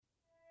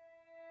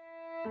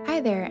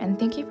Hi there, and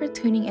thank you for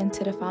tuning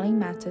into the following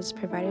message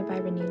provided by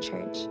Renew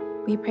Church.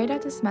 We pray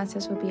that this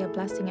message will be a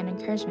blessing and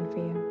encouragement for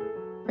you.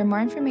 For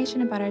more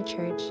information about our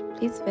church,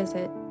 please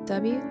visit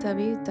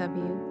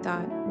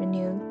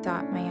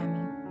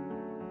www.renew.miami.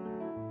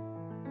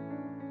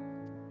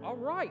 All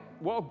right.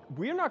 Well,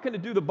 we're not going to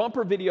do the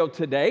bumper video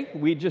today.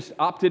 We just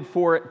opted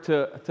for it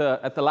to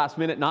at the last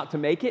minute not to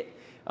make it.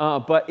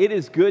 But it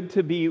is good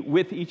to be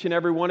with each and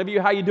every one of you.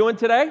 How you doing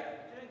today? Good.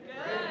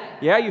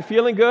 Yeah, you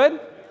feeling good?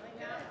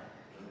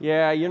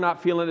 Yeah, you're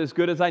not feeling as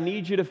good as I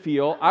need you to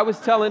feel. I was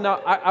telling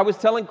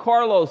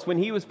Carlos when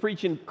he was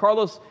preaching.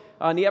 Carlos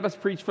Nieves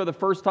preached for the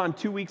first time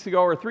 2 weeks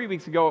ago or 3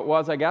 weeks ago. It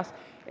was, I guess.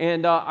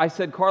 And I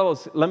said,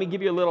 Carlos, let me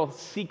give you a little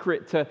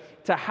secret to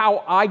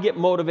how I get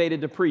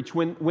motivated to preach.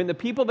 When the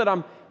people that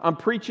I'm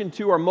preaching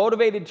to are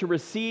motivated to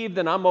receive,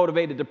 then I'm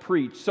motivated to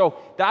preach. So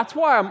that's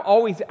why I'm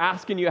always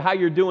asking you how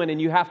you're doing,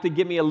 and you have to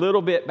give me a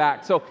little bit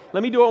back. So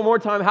let me do it one more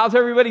time. How's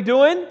everybody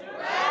doing?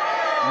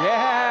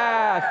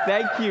 Yeah,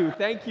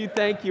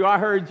 thank you. I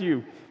heard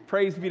you.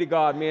 Praise be to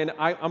God, man.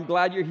 I'm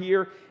glad you're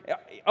here.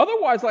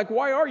 Otherwise,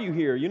 why are you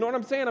here? You know what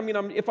I'm saying? I mean,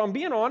 if I'm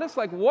being honest,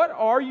 what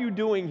are you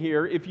doing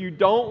here if you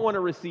don't want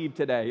to receive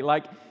today?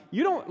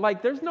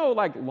 There's no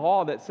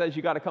law that says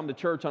you got to come to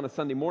church on a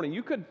Sunday morning.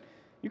 You could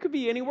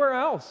be anywhere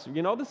else.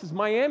 You know, this is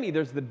Miami.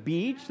 There's the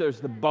beach, there's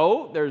the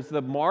boat, there's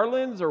the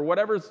Marlins or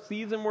whatever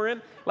season we're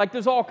in.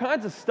 There's all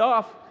kinds of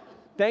stuff.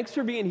 Thanks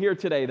for being here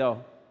today,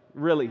 though.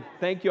 Really,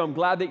 thank you. I'm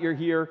glad that you're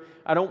here.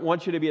 I don't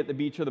want you to be at the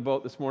beach or the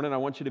boat this morning. I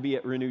want you to be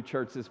at Renew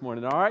Church this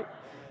morning, all right?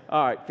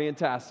 All right,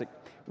 fantastic.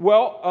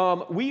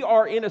 Well, we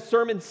are in a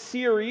sermon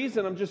series,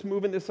 and I'm just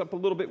moving this up a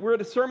little bit. We're in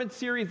a sermon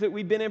series that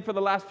we've been in for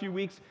the last few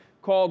weeks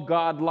called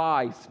God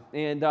Lies.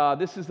 And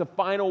this is the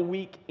final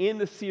week in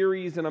the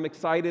series, and I'm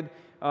excited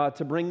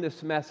to bring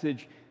this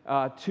message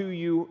to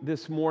you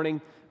this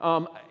morning.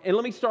 And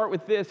let me start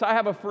with this. I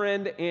have a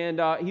friend, and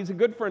he's a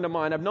good friend of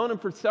mine. I've known him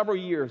for several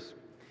years.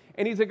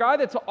 And he's a guy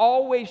that's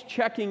always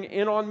checking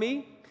in on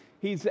me.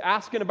 He's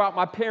asking about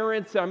my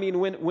parents. I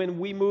mean, when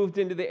we moved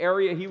into the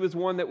area, he was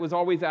one that was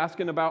always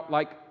asking about,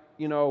 how's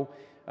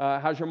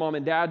your mom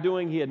and dad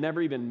doing? He had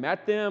never even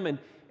met them.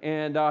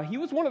 And he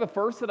was one of the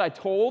first that I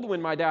told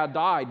when my dad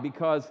died,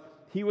 because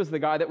he was the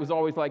guy that was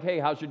always like, hey,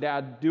 how's your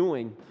dad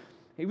doing?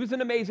 He was an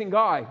amazing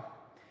guy.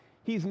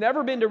 He's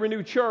never been to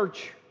Renew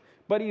Church,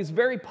 but he's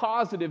very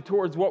positive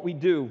towards what we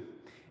do.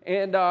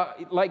 And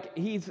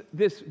he's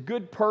this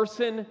good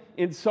person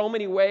in so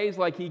many ways.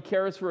 He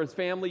cares for his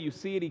family, you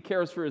see it. He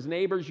cares for his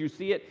neighbors, you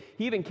see it.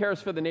 He even cares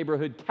for the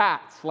neighborhood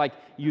cats,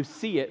 you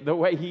see it, the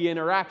way he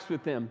interacts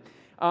with them.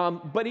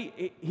 But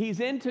he's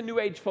into New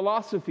Age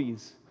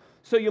philosophies.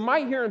 So you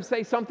might hear him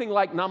say something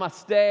like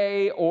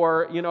namaste,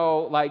 or,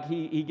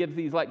 he gives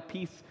these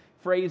peace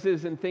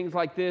phrases and things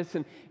like this.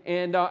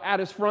 And at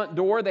his front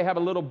door, they have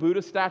a little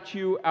Buddha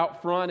statue out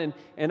front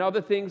and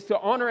other things. To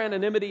honor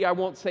anonymity, I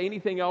won't say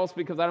anything else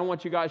because I don't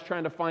want you guys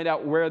trying to find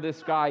out where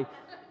this guy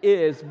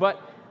is.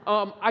 But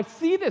I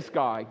see this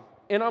guy,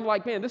 and I'm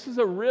like, man, this is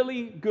a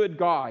really good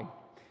guy.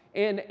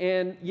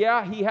 And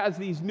yeah, he has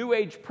these New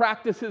Age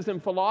practices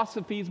and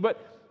philosophies,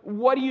 but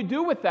what do you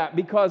do with that?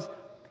 Because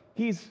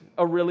he's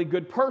a really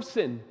good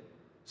person.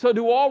 So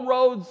do all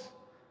roads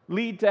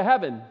lead to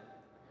heaven?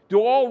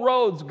 Do all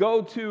roads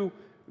go to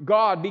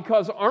God?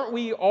 Because aren't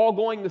we all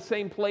going the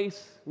same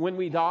place when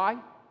we die?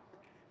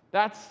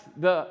 That's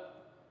the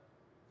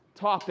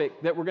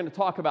topic that we're going to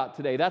talk about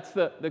today. That's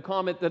the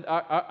comment that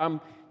I'm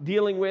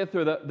dealing with,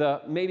 or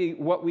the maybe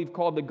what we've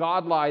called the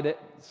God lie that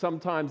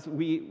sometimes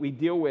we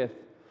deal with.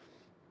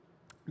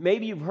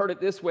 Maybe you've heard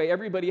it this way.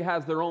 Everybody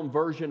has their own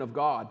version of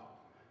God,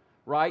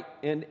 right?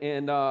 And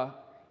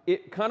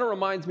it kind of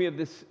reminds me of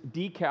this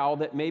decal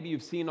that maybe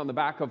you've seen on the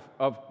back of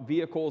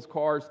vehicles,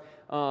 cars.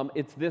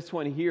 It's this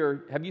one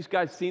here. Have you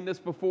guys seen this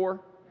before?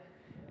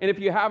 And if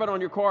you have it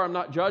on your car, I'm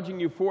not judging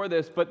you for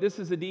this, but this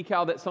is a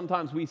decal that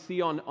sometimes we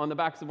see on the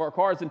backs of our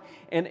cars, and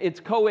it's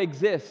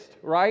coexist,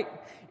 right?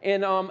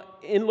 And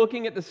in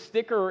looking at the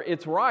sticker,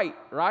 it's right?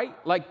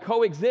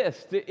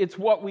 Coexist. It's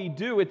what we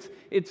do.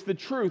 It's the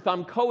truth.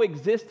 I'm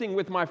coexisting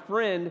with my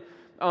friend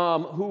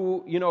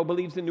who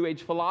believes in New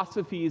Age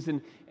philosophies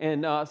and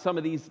some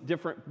of these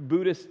different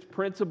Buddhist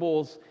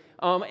principles.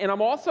 And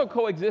I'm also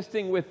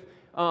coexisting with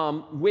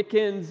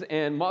Wiccans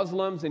and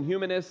Muslims and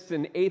humanists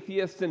and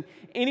atheists and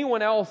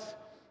anyone else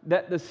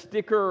that the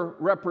sticker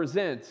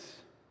represents.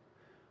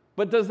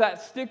 But does that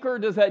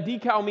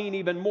decal mean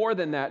even more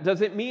than that?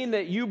 Does it mean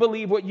that you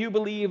believe what you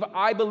believe,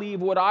 I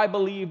believe what I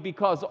believe,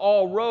 because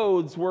all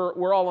roads,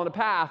 we're all on a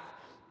path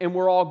and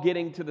we're all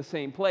getting to the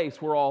same place?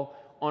 We're all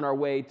on our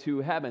way to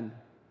heaven.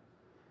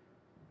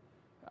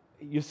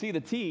 You see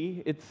the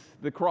T, it's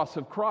the cross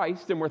of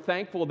Christ, and we're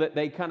thankful that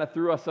they kind of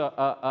threw us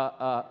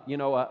a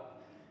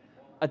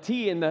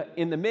T in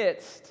the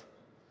midst.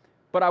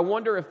 But I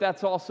wonder if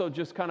that's also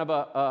just kind of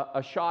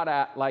a shot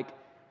at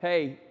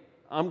hey,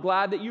 I'm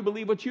glad that you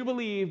believe what you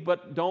believe,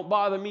 but don't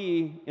bother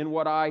me in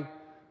what I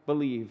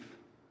believe.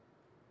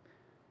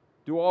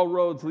 Do all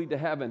roads lead to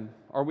heaven?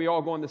 Are we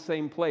all going the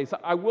same place?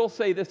 I will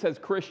say this as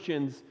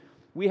Christians,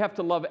 We have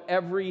to love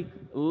every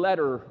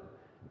letter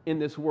in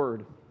this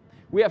word.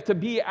 We have to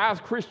be, as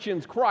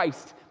Christians,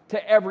 Christ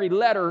to every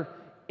letter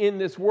in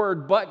this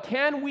word. But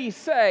can we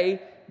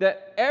say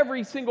that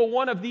every single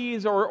one of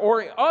these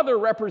or other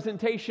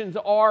representations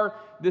are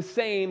the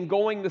same,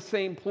 going the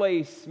same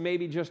place,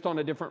 maybe just on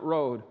a different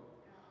road?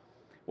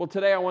 Well,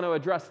 today I want to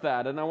address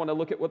that, and I want to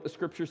look at what the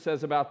Scripture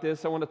says about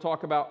this. I want to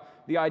talk about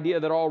the idea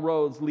that all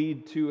roads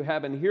lead to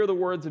heaven. Hear the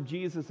words of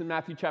Jesus in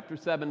Matthew chapter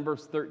 7,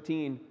 verse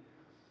 13.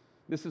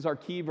 This is our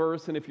key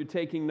verse, and if you're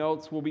taking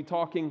notes, we'll be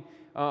talking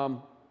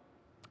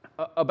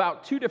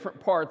about two different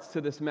parts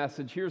to this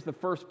message. Here's the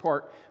first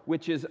part,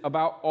 which is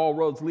about all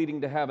roads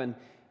leading to heaven.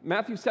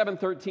 Matthew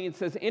 7:13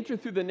 says, "Enter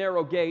through the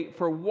narrow gate,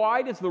 for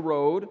wide is the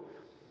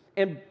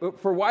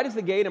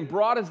gate, and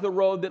broad is the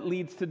road that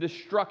leads to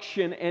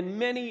destruction, and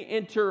many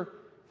enter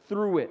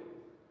through it.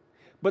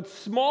 But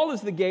small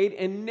is the gate,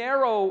 and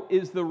narrow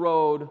is the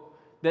road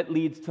that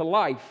leads to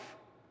life,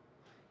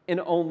 and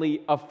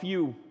only a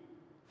few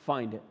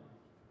find it."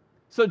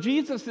 So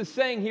Jesus is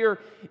saying here,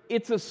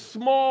 it's a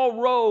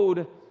small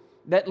road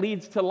that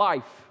leads to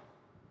life,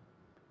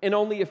 and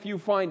only a few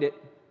find it.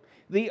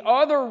 The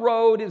other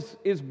road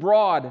is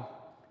broad,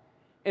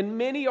 and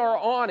many are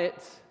on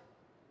it.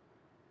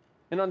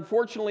 And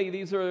unfortunately,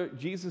 these are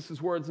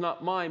Jesus' words,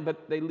 not mine,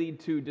 but they lead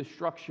to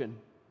destruction.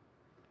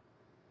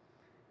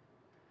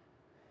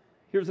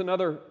 Here's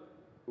another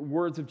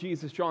words of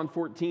Jesus, John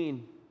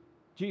 14.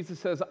 Jesus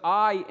says,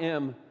 "I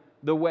am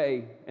the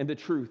way and the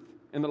truth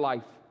and the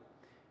life.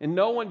 And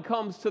no one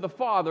comes to the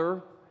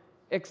Father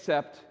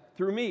except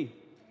through me."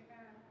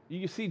 Amen.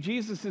 You see,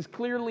 Jesus is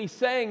clearly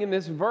saying in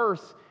this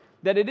verse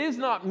that it is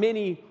not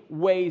many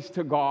ways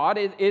to God.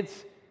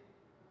 It's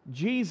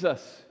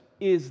Jesus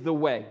is the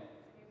way,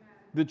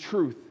 the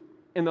truth,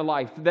 and the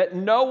life. That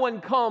no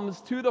one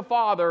comes to the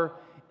Father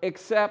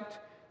except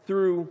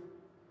through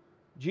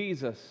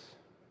Jesus.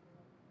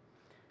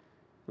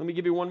 Let me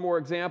give you one more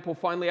example.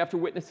 Finally, after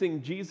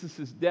witnessing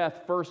Jesus'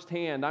 death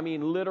firsthand, I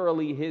mean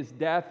literally his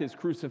death, his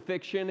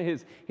crucifixion,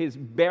 his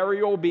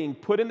burial, being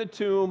put in the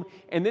tomb,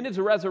 and then his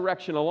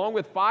resurrection, along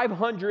with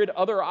 500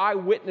 other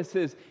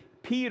eyewitnesses,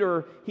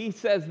 Peter, he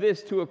says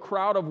this to a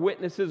crowd of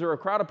witnesses or a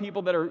crowd of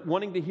people that are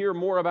wanting to hear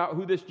more about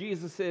who this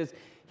Jesus is.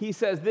 He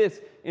says this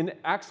in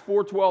Acts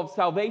 4:12,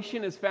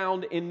 "Salvation is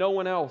found in no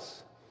one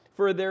else,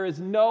 for there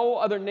is no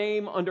other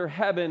name under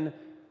heaven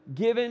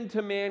given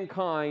to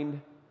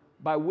mankind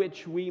by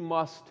which we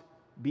must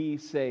be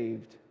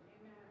saved."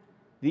 Amen.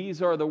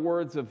 These are the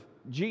words of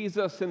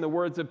Jesus and the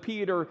words of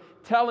Peter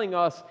telling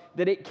us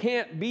that it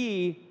can't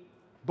be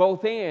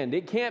both and.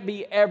 It can't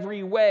be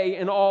every way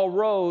and all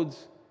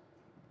roads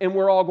and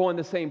we're all going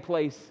the same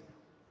place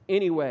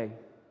anyway.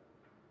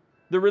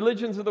 The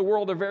religions of the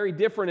world are very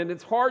different, and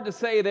it's hard to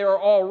say they are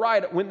all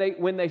right when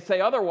they say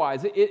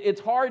otherwise.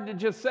 It's hard to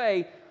just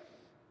say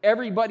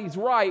everybody's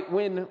right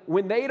when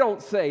they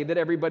don't say that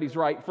everybody's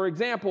right. For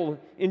example,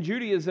 in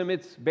Judaism,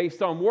 it's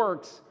based on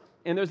works,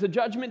 and there's a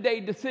judgment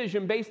day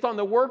decision based on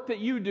the work that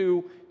you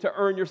do to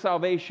earn your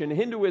salvation.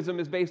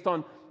 Hinduism is based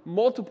on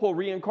multiple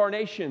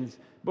reincarnations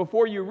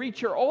before you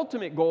reach your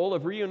ultimate goal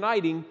of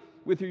reuniting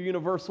with your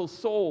universal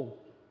soul.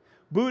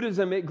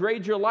 Buddhism, it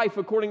grades your life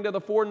according to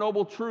the Four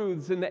Noble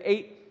Truths and the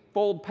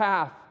Eightfold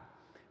Path.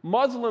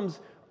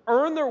 Muslims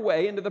earn their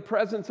way into the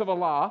presence of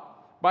Allah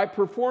by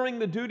performing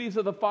the duties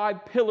of the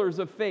 5 pillars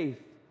of faith.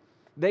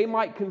 They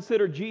might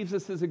consider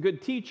Jesus as a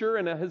good teacher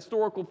and a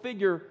historical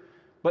figure,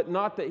 but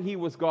not that he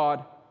was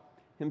God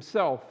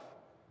himself.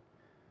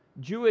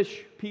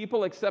 Jewish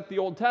people accept the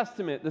Old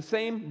Testament, the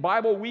same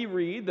Bible we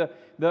read,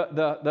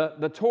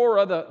 the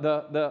Torah,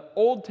 the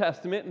Old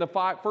Testament, and the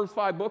first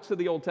 5 books of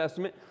the Old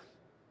Testament,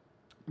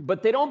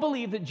 but they don't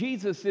believe that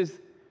Jesus is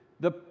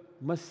the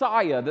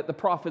Messiah that the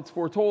prophets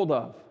foretold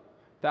of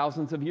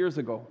thousands of years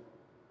ago.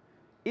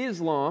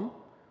 Islam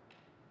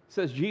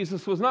says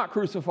Jesus was not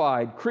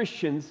crucified.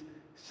 Christians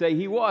say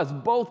he was.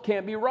 Both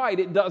can't be right.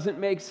 It doesn't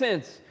make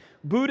sense.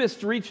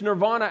 Buddhists reach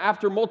nirvana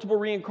after multiple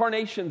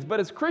reincarnations, but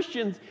as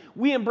Christians,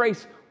 we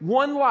embrace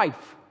one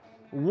life,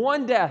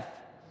 one death,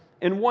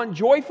 and one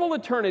joyful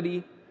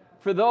eternity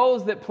for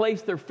those that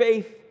place their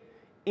faith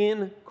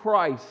in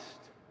Christ.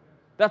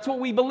 That's what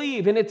we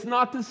believe, and it's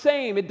not the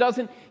same.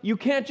 You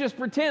can't just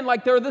pretend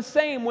like they're the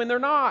same when they're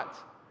not.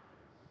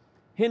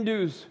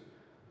 Hindus,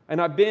 and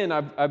I've been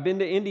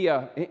to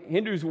India.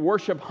 Hindus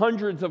worship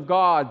hundreds of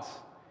gods,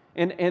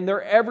 and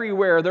they're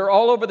everywhere. They're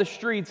all over the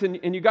streets,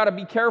 and you got to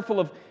be careful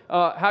of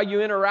how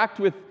you interact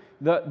with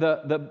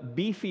the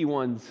beefy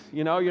ones.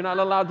 You know, you're not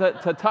allowed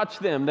to touch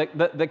them.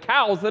 The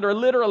cows that are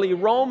literally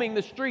roaming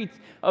the streets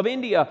of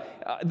India.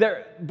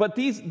 But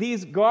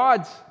these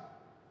gods,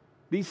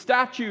 these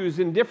statues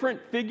and different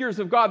figures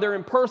of God, they're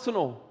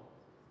impersonal.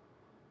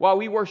 While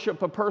we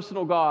worship a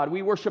personal God,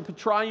 we worship a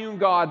triune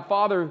God,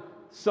 Father,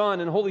 Son,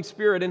 and Holy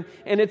Spirit, and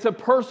it's a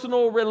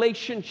personal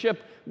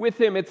relationship with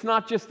Him. It's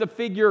not just a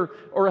figure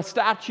or a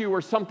statue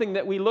or something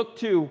that we look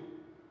to.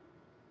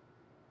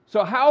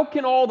 So how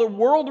can the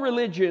world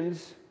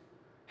religions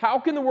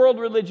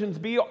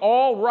be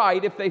all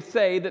right if they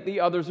say that the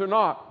others are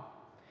not?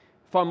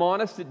 If I'm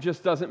honest, it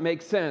just doesn't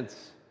make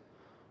sense.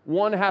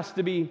 One has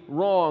to be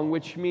wrong,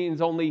 which means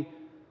only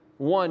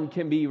one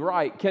can be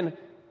right. Can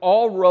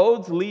all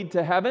roads lead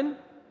to heaven?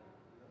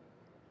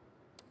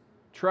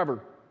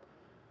 Trevor,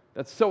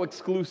 that's so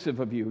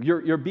exclusive of you.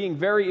 You're being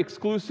very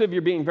exclusive.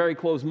 You're being very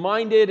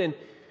closed-minded. And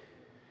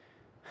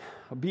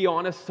I'll be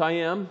honest, I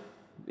am.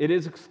 It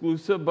is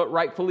exclusive, but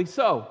rightfully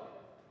so.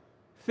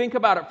 Think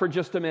about it for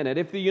just a minute.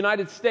 If the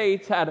United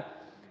States had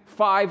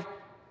 5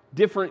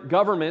 different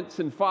governments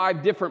and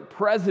 5 different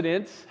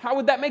presidents, how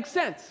would that make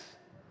sense?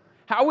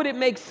 How would it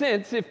make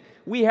sense if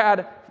we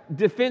had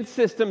defense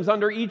systems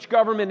under each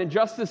government and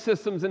justice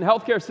systems and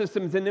healthcare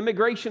systems and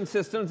immigration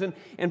systems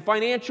and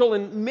financial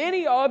and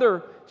many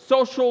other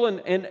social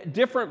and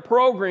different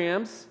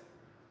programs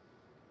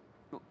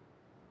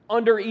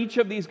under each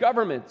of these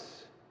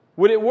governments?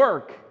 Would it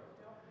work?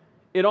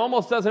 It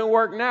almost doesn't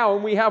work now,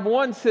 and we have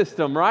one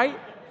system, right?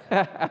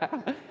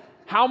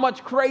 How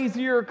much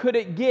crazier could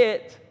it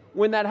get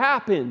when that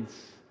happens?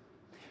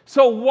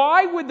 So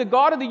why would the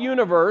God of the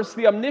universe,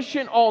 the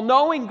omniscient,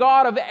 all-knowing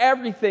God of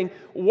everything,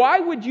 why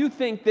would you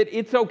think that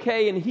it's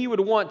okay and He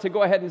would want to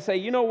go ahead and say,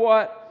 you know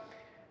what,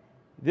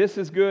 this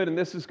is good and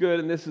this is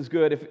good and this is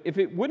good? If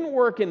it wouldn't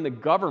work in the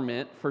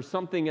government for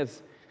something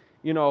as,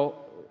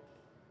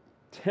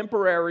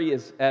 temporary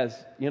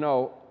as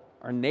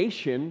our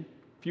nation,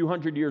 a few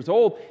hundred years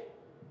old,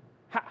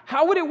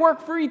 how would it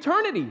work for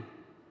eternity?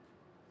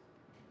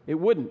 It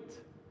wouldn't,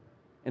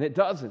 and it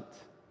doesn't.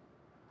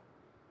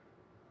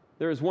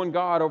 There is one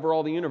God over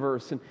all the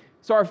universe. And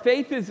so our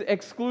faith is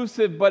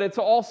exclusive, but it's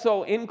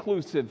also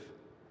inclusive.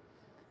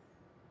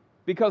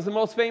 Because the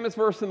most famous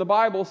verse in the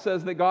Bible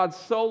says that God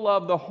so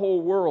loved the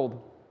whole world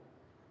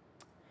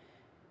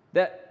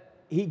that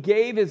He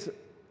gave His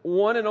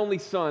one and only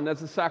Son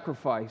as a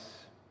sacrifice,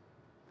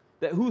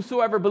 that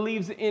whosoever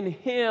believes in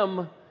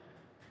Him,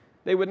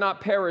 they would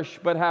not perish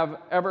but have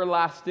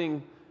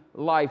everlasting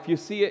life. You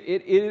see,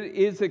 it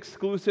is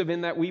exclusive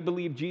in that we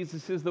believe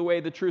Jesus is the way,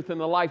 the truth, and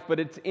the life,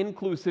 but it's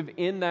inclusive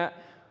in that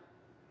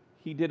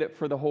He did it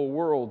for the whole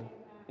world.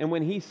 And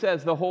when He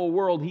says the whole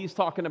world, He's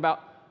talking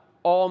about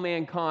all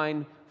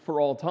mankind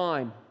for all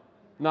time.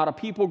 Not a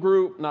people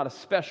group, not a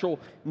special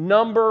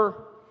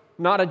number,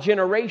 not a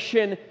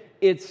generation.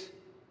 It's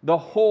the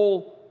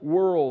whole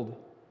world.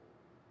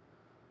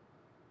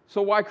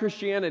 So why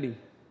Christianity?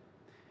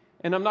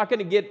 And I'm not going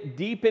to get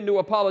deep into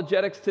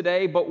apologetics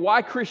today, but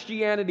why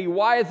Christianity?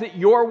 Why is it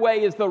your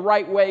way is the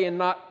right way and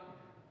not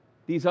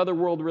these other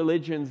world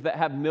religions that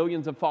have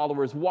millions of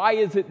followers? Why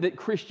is it that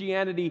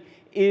Christianity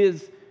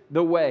is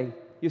the way?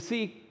 You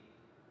see,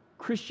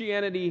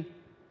 Christianity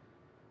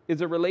is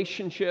a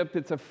relationship,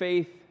 it's a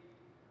faith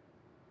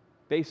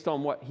based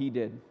on what He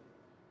did,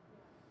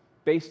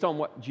 based on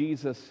what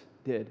Jesus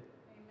did.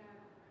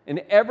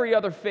 And every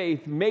other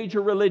faith,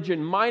 major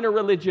religion, minor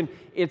religion,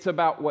 it's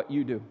about what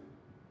you do.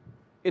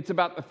 It's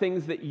about the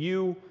things that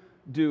you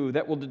do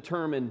that will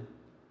determine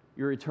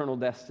your eternal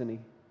destiny.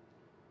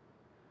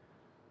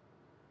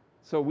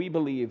 So we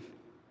believe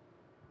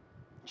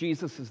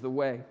Jesus is the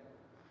way.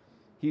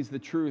 He's the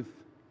truth.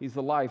 He's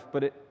the life.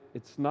 But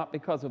it's not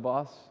because of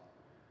us.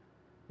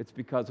 It's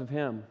because of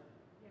Him.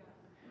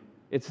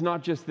 It's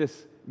not just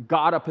this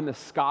God up in the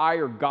sky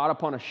or God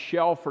up on a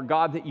shelf or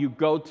God that you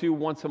go to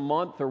once a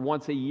month or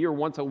once a year,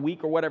 once a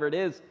week or whatever it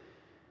is.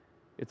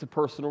 It's a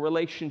personal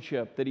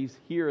relationship that He's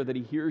here, that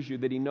He hears you,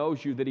 that He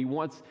knows you, that He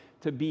wants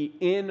to be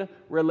in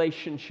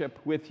relationship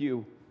with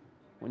you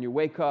when you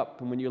wake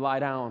up and when you lie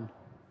down,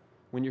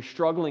 when you're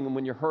struggling and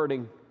when you're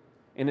hurting,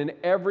 and in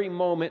every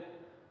moment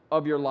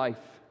of your life.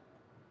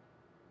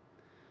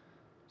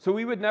 So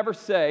we would never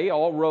say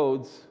all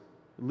roads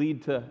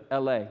lead to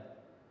LA.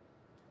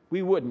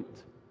 We wouldn't.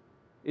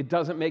 It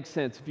doesn't make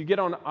sense. If you get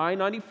on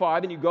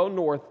I-95 and you go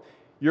north,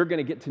 you're going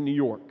to get to New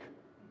York.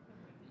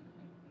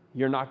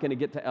 You're not going to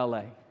get to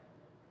LA.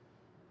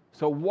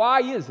 So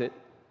why is it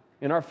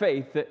in our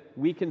faith that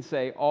we can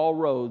say all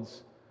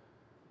roads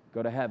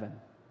go to heaven?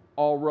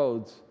 All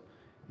roads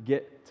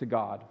get to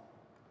God.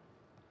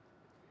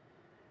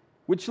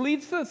 Which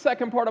leads to the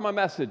second part of my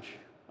message.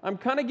 I'm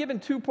kind of giving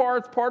 2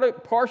 parts,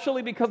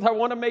 partially because I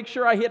want to make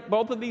sure I hit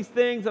both of these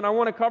things and I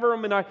want to cover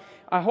them, and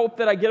I hope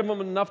that I give them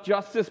enough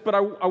justice, but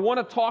I want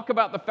to talk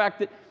about the fact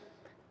that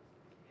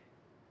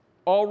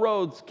all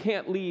roads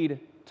can't lead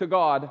to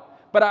God.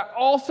 But I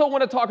also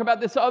want to talk about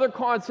this other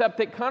concept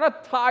that kind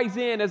of ties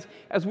in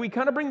as we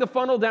kind of bring the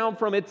funnel down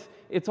from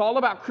it's all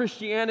about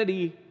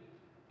Christianity.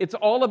 It's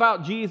all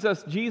about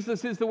Jesus.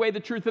 Jesus is the way, the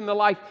truth, and the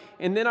life.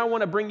 And then I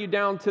want to bring you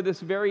down to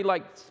this very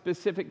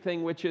specific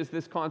thing, which is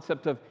this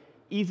concept of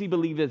easy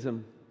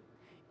believism.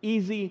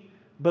 Easy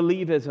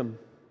believism.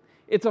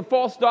 It's a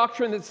false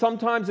doctrine that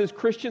sometimes as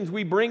Christians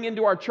we bring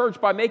into our church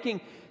by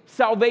making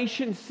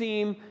salvation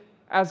seem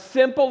as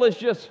simple as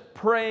just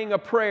praying a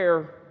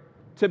prayer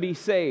to be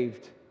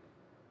saved.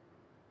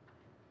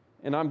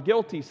 And I'm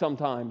guilty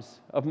sometimes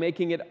of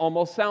making it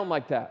almost sound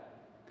like that.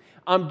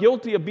 I'm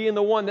guilty of being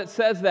the one that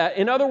says that.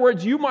 In other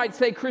words, you might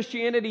say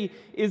Christianity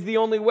is the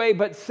only way,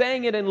 but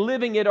saying it and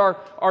living it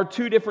are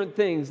two different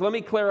things. Let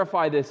me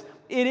clarify this.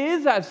 It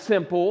is as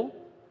simple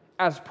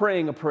as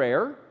praying a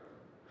prayer,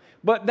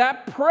 but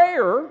that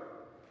prayer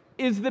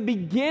is the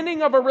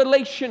beginning of a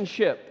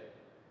relationship.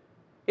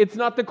 It's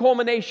not the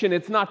culmination.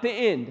 It's not the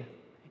end.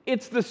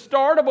 It's the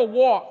start of a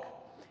walk.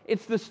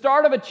 It's the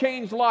start of a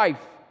changed life.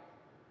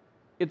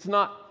 It's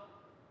not,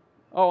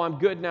 oh, I'm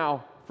good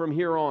now from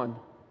here on.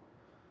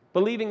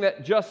 Believing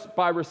that just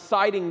by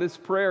reciting this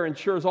prayer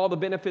ensures all the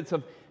benefits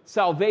of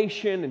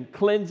salvation and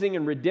cleansing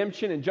and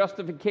redemption and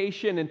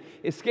justification and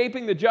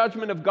escaping the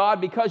judgment of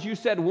God because you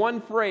said one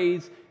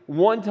phrase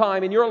one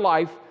time in your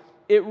life,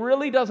 it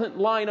really doesn't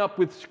line up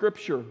with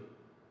Scripture.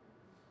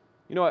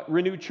 You know, at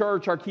Renewed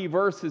Church, our key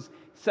verse is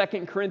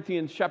 2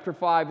 Corinthians chapter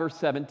 5, verse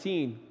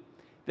 17.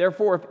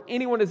 Therefore, if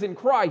anyone is in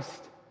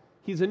Christ,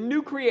 he's a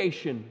new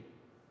creation.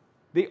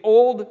 The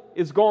old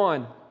is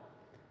gone.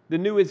 The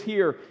new is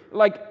here.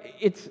 Like,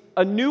 it's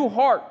a new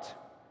heart.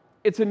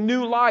 It's a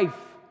new life.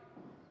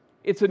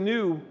 It's a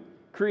new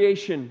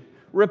creation.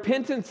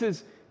 Repentance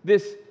is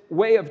this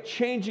way of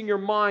changing your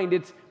mind.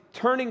 It's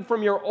turning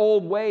from your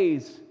old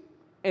ways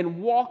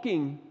and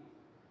walking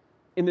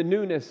in the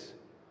newness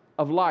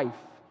of life.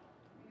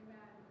 Amen.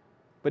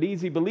 But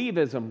easy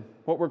believism,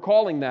 what we're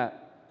calling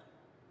that,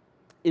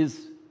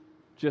 is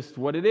just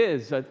what it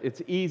is.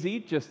 It's easy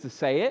just to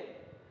say it.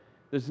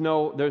 There's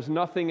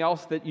nothing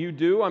else that you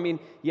do. I mean,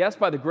 yes,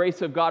 by the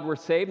grace of God we're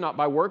saved, not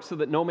by works, so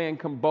that no man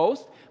can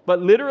boast.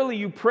 But literally,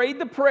 you prayed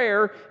the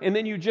prayer, and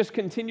then you just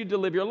continued to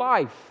live your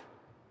life.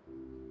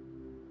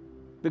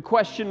 The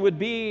question would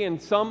be, and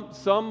some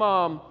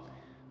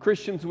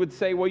Christians would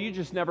say, well, you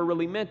just never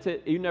really meant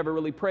it. You never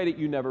really prayed it.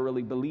 You never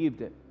really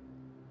believed it.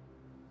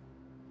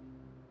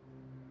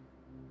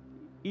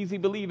 Easy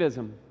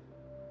believism.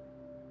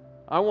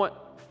 I want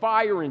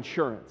fire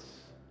insurance.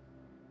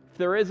 If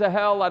there is a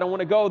hell, I don't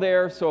want to go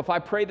there. So if I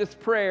pray this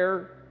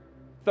prayer,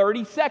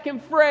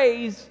 30-second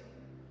phrase,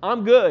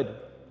 I'm good.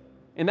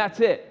 And that's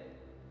it.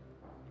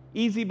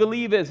 Easy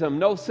believism,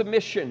 no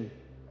submission,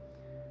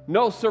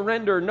 no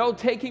surrender, no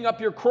taking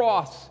up your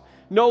cross,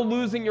 no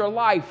losing your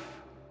life.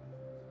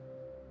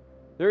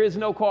 There is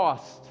no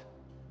cost.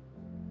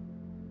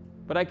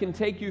 But I can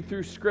take you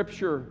through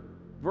Scripture,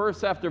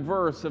 verse after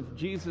verse, of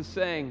Jesus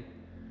saying,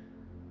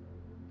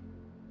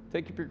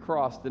 take up your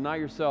cross, deny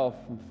yourself,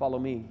 and follow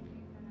me.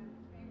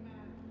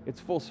 It's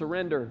full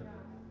surrender.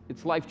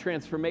 It's life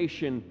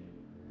transformation.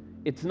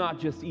 It's not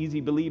just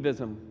easy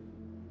believism.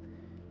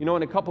 You know,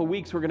 in a couple of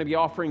weeks, we're going to be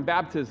offering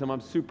baptism.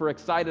 I'm super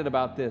excited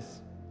about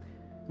this.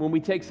 When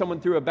we take someone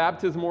through a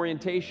baptism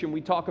orientation,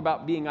 we talk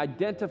about being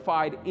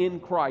identified in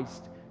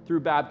Christ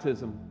through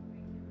baptism.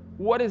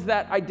 What is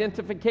that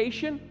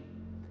identification?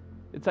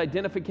 It's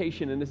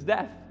identification in His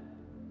death.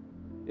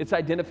 It's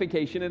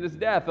identification in His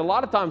death. A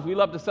lot of times we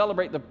love to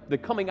celebrate the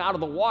coming out of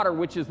the water,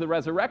 which is the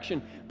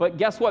resurrection. But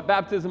guess what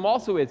baptism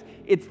also is?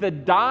 It's the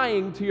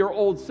dying to your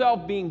old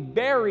self, being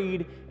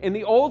buried, and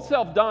the old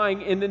self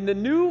dying, and then the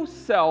new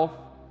self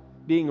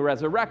being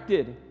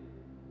resurrected.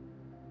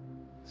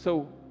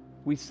 So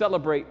we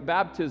celebrate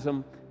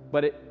baptism,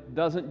 but it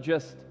doesn't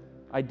just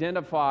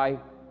identify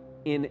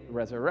in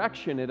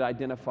resurrection, it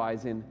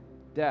identifies in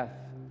death.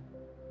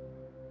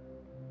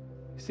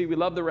 You see, we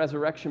love the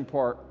resurrection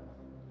part,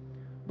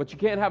 but you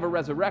can't have a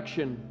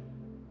resurrection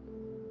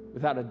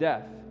without a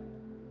death.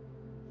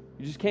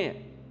 You just can't.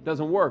 It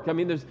doesn't work. I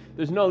mean,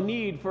 there's no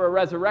need for a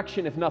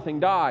resurrection if nothing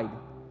died.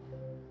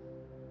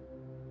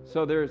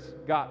 So there's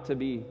got to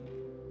be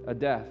a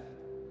death.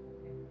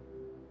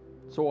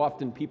 So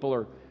often people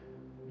are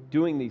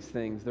doing these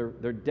things.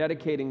 They're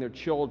dedicating their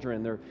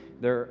children.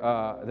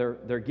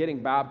 They're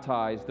getting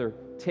baptized. They're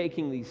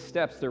taking these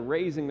steps. They're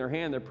raising their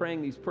hand. They're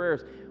praying these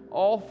prayers,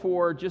 all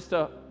for just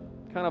a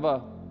kind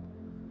of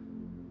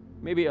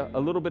maybe a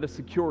little bit of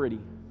security.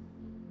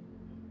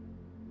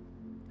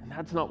 And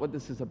that's not what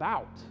this is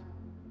about.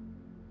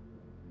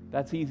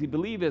 That's easy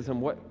believism.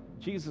 What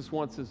Jesus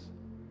wants is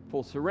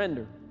full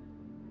surrender,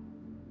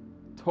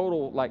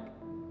 total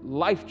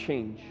life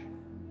change,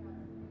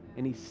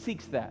 and He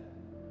seeks that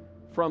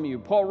from you.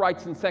 Paul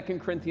writes in 2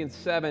 Corinthians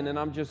 7, and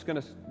I'm just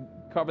going to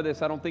cover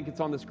this. I don't think it's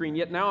on the screen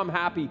yet. Now I'm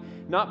happy,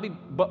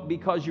 but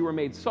because you were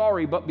made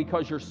sorry, but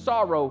because your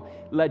sorrow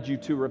led you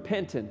to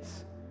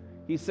repentance.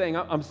 He's saying,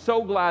 I'm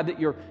so glad that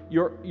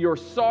your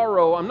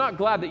sorrow, I'm not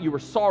glad that you were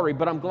sorry,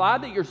 but I'm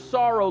glad that your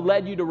sorrow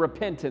led you to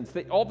repentance.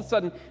 That all of a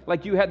sudden,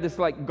 you had this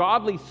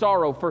godly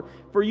sorrow.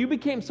 For you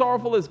became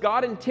sorrowful as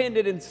God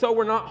intended, and so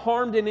were not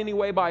harmed in any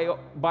way by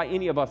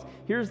any of us.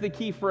 Here's the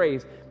key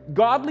phrase.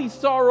 Godly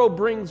sorrow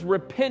brings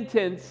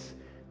repentance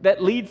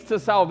that leads to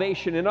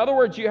salvation. In other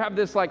words, you have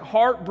this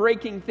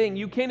heartbreaking thing.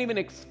 You can't even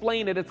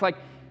explain it. It's like,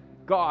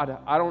 God,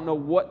 I don't know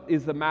what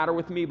is the matter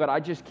with me, but I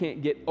just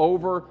can't get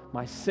over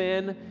my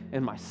sin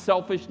and my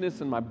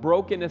selfishness and my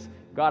brokenness.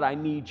 God, I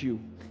need you.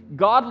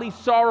 Godly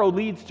sorrow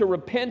leads to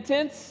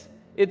repentance,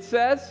 it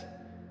says,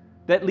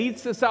 that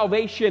leads to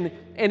salvation,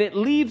 and it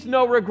leaves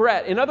no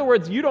regret. In other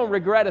words, you don't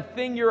regret a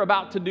thing you're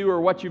about to do or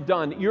what you've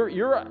done.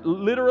 You're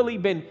literally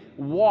been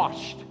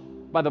washed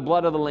by the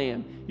blood of the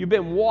Lamb. You've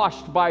been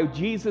washed by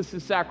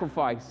Jesus'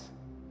 sacrifice.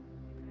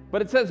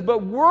 But it says,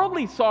 but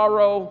worldly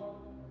sorrow,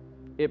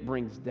 it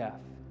brings death.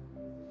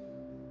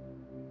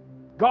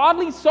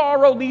 Godly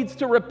sorrow leads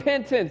to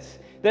repentance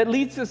that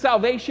leads to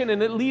salvation,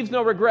 and it leaves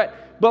no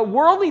regret. But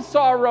worldly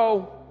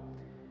sorrow,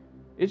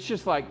 it's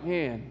just like,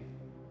 man,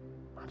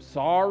 I'm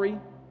sorry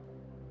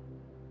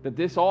that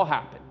this all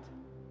happened,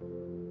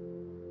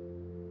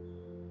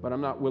 but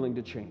I'm not willing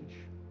to change.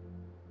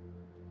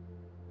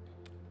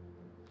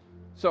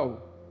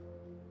 So,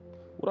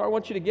 what do I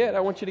want you to get? I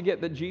want you to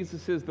get that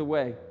Jesus is the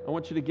way. I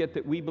want you to get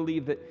that we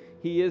believe that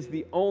He is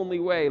the only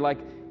way. Like,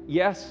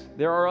 yes,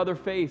 there are other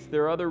faiths,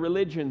 there are other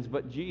religions,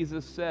 but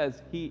Jesus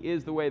says He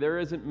is the way. There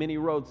isn't many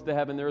roads to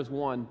heaven, there is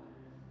one,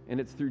 and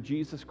it's through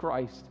Jesus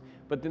Christ.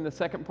 But then the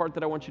second part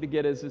that I want you to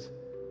get is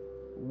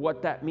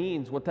what that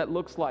means, what that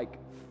looks like.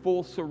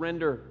 Full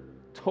surrender,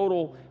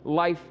 total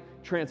life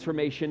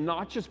transformation,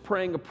 not just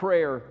praying a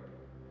prayer.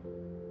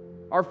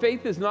 Our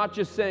faith is not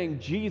just saying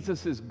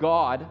Jesus is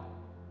God.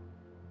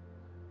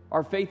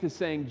 Our faith is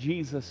saying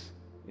Jesus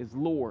is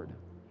Lord.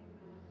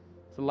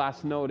 It's the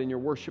last note in your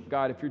worship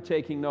guide if you're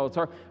taking notes.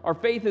 Our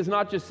faith is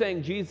not just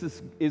saying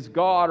Jesus is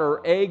God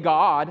or a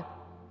God.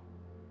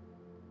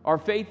 Our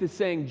faith is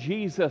saying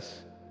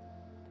Jesus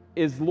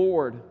is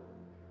Lord.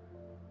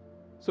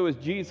 So is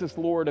Jesus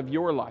Lord of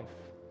your life?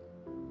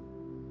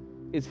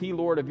 Is He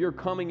Lord of your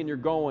coming and your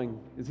going?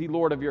 Is He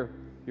Lord of your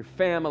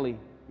family,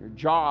 your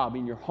job,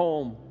 and your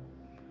home,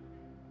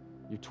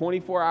 your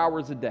 24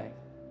 hours a day?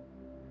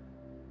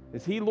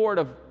 Is He Lord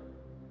of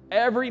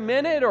every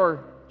minute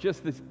or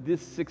just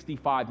this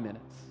 65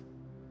 minutes?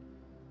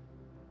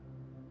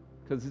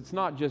 Because it's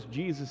not just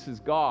Jesus is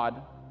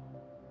God,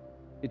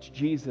 it's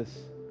Jesus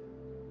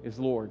is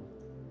Lord.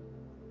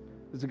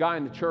 There's a guy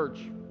in the church,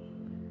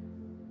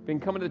 been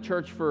coming to the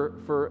church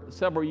for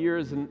several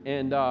years,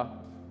 and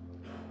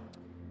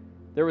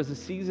there was a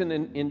season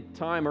in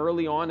time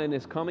early on in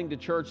his coming to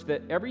church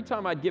that every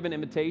time I'd give an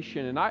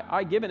invitation, and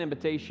I give an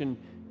invitation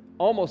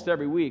almost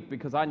every week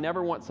because I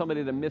never want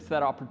somebody to miss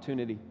that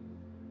opportunity.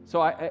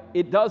 So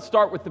it does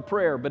start with the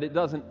prayer, but it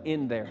doesn't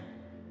end there.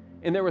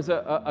 And there was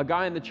a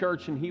guy in the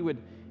church, and he would,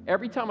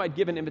 every time I'd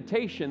give an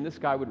invitation, this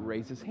guy would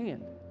raise his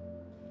hand.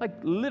 Like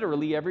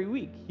literally every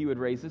week, he would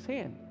raise his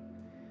hand.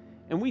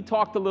 And we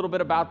talked a little bit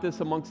about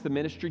this amongst the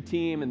ministry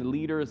team and the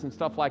leaders and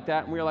stuff like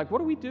that. And we were like, what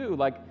do we do?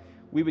 Like,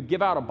 we would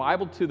give out a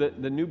Bible to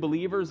the new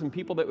believers and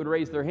people that would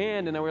raise their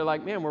hand. And then we were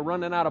like, man, we're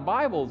running out of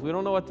Bibles. We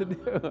don't know what to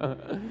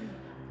do.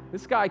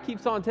 This guy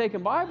keeps on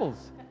taking Bibles.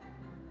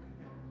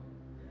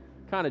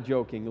 Kind of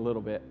joking a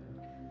little bit.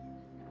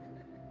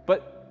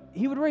 But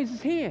he would raise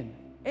his hand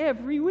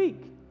every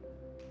week.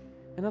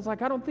 And I was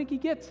like, I don't think he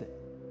gets it.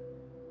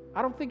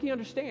 I don't think he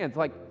understands.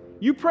 Like,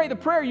 you pray the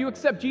prayer, you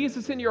accept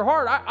Jesus into your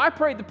heart. I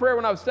prayed the prayer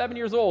when I was 7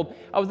 years old.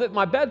 I was at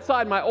my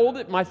bedside,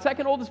 my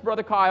second oldest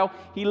brother, Kyle.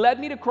 He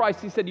led me to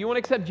Christ. He said, do you want to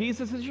accept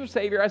Jesus as your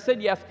Savior? I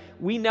said, yes.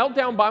 We knelt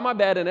down by my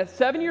bed, and at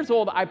 7 years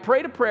old, I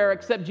prayed a prayer,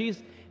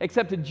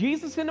 accepted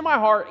Jesus into my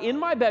heart, in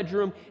my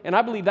bedroom, and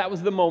I believe that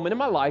was the moment in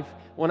my life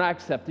when I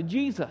accepted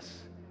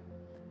Jesus.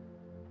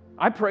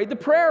 I prayed the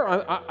prayer.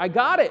 I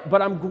got it,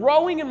 but I'm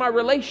growing in my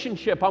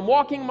relationship. I'm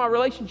walking in my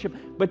relationship.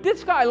 But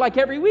this guy, like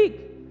every week,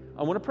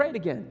 I want to pray it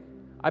again.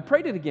 I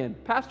prayed it again.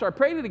 Pastor, I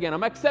prayed it again.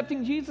 I'm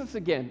accepting Jesus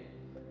again.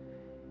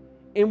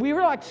 And we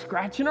were like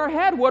scratching our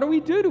head. What do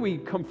we do? Do we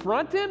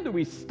confront him? Do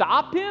we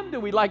stop him? Do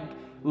we like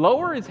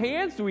lower his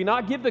hands? Do we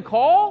not give the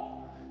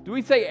call? Do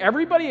we say,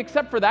 everybody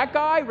except for that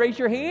guy, raise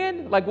your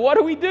hand? Like, what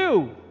do we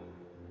do?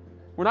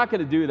 We're not going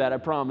to do that, I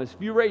promise.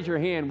 If you raise your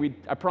hand,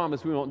 I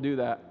promise we won't do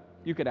that.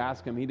 You could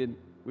ask him. He didn't.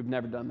 We've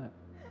never done that.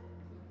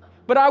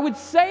 But I would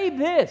say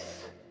this.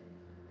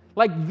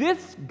 Like,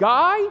 this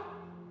guy,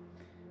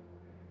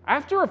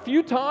 after a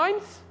few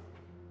times,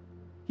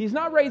 he's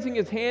not raising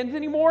his hands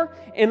anymore.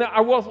 And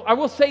I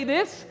will say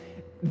this.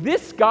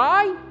 This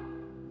guy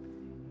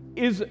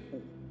is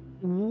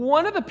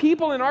one of the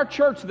people in our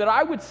church that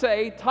I would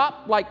say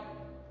top, like,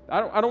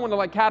 I don't want to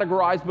like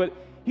categorize, but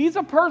he's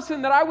a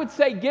person that I would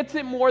say gets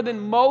it more than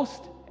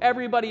most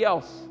everybody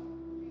else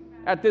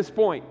at this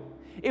point.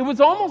 It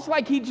was almost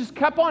like he just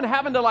kept on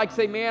having to like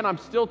say, man, I'm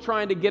still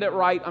trying to get it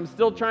right. I'm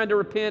still trying to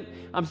repent.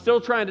 I'm still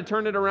trying to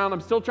turn it around.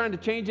 I'm still trying to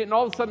change it. And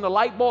all of a sudden the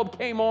light bulb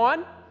came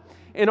on.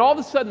 And all of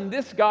a sudden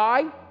this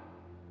guy,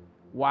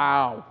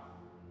 wow.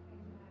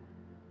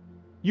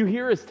 You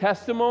hear his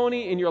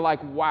testimony and you're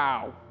like,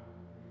 wow.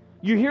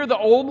 You hear the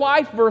old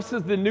life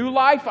versus the new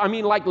life. I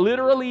mean, like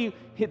literally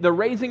the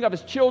raising of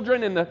his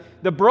children and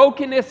the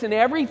brokenness and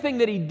everything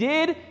that he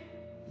did.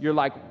 You're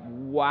like,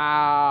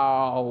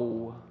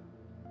 wow.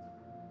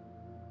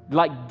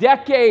 Like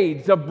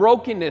decades of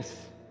brokenness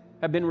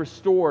have been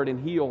restored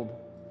and healed.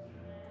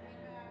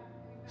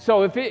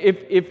 So if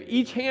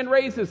each hand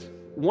raise is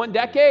 1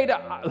 decade,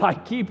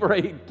 like keep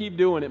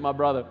doing it, my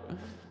brother.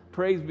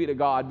 Praise be to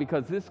God,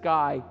 because this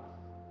guy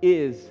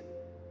is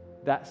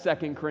that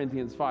 2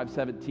 Corinthians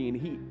 5:17.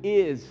 He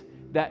is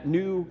that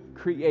new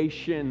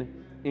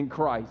creation in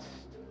Christ.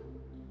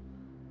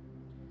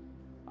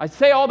 I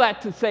say all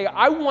that to say,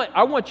 I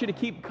want you to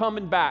keep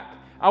coming back.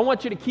 I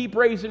want you to keep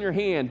raising your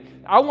hand.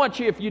 I want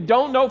you, if you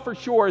don't know for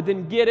sure,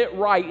 then get it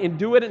right and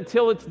do it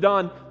until it's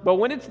done. But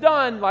when it's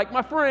done, like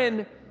my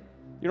friend,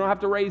 you don't have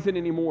to raise it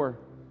anymore.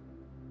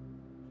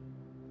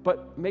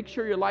 But make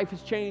sure your life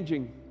is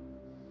changing.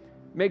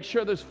 Make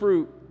sure there's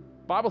fruit.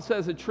 The Bible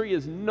says a tree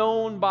is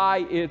known by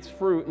its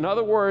fruit. In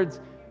other words,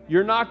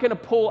 you're not going to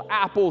pull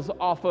apples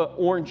off an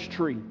orange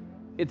tree.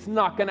 It's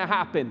not going to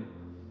happen.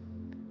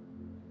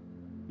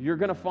 You're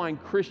going to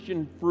find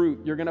Christian fruit.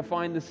 You're going to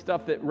find the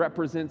stuff that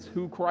represents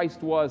who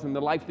Christ was and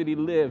the life that he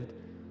lived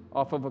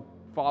off of a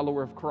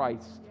follower of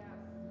Christ.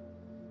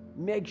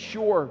 Make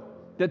sure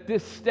that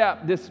this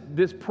step,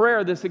 this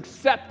prayer, this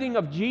accepting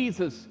of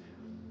Jesus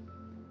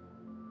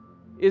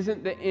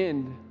isn't the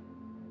end,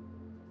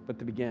 but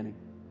the beginning.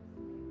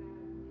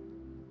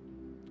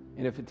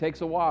 And if it takes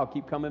a while,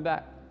 keep coming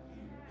back.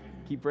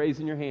 Keep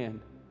raising your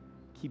hand.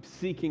 Keep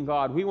seeking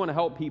God. We want to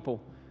help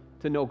people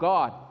to know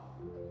God,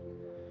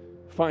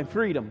 find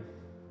freedom,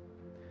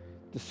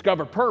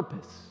 discover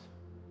purpose,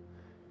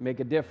 make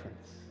a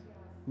difference.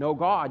 Know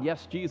God.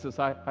 Yes, Jesus,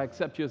 I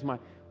accept you as my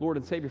Lord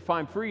and Savior.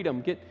 Find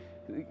freedom. Get,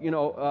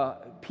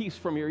 peace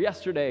from your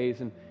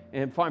yesterdays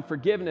and find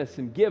forgiveness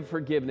and give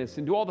forgiveness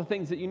and do all the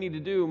things that you need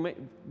to do.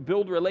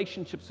 Build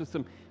relationships with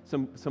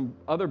some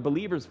other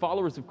believers,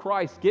 followers of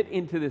Christ. Get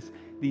into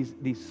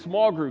these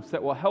small groups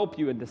that will help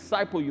you and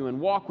disciple you and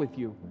walk with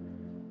you.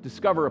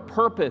 Discover a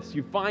purpose.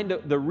 You find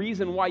the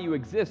reason why you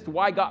exist,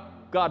 why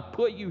God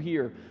put you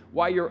here,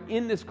 why you're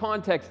in this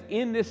context,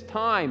 in this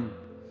time.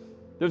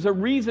 There's a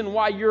reason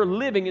why you're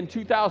living in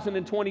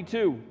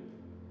 2022.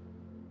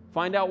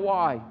 Find out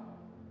why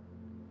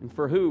and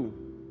for who,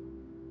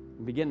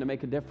 and begin to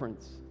make a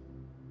difference.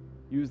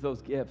 Use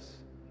those gifts.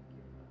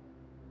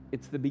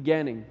 It's the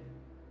beginning,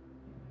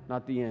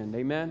 not the end.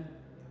 Amen?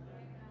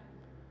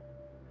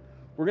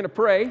 We're going to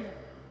pray.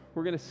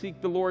 We're going to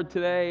seek the Lord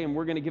today, and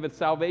we're going to give a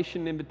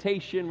salvation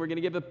invitation. We're going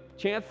to give a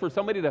chance for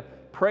somebody to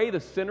pray the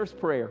sinner's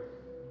prayer,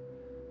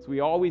 as we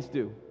always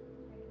do.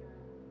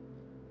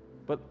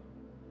 But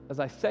as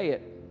I say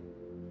it,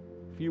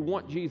 if you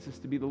want Jesus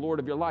to be the Lord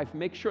of your life,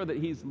 make sure that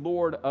he's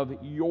Lord of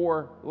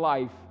your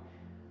life,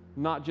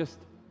 not just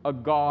a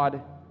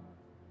God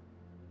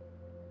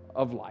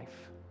of life.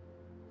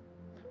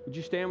 Would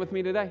you stand with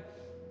me today?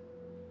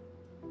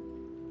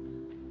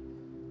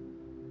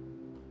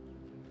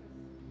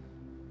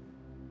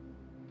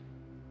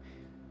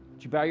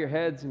 Would you bow your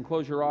heads and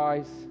close your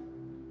eyes?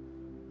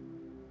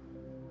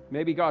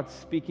 Maybe God's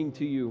speaking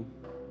to you.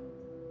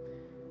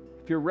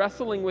 If you're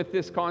wrestling with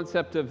this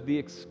concept of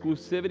the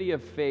exclusivity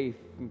of faith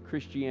in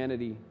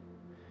Christianity,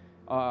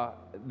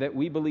 that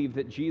we believe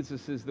that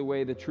Jesus is the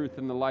way, the truth,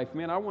 and the life,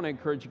 man, I want to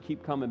encourage you to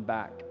keep coming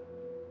back.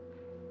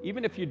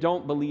 Even if you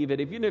don't believe it,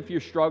 even if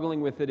you're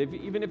struggling with it,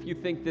 even if you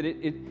think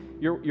that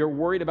you're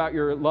worried about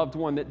your loved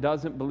one that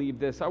doesn't believe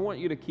this, I want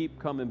you to keep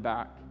coming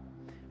back.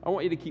 I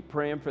want you to keep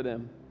praying for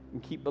them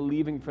and keep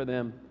believing for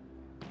them,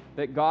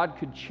 that God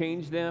could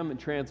change them and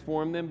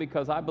transform them,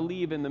 because I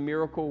believe in the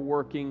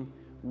miracle-working,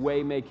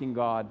 way-making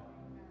God,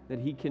 that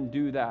he can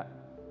do that.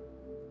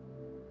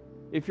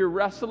 If you're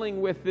wrestling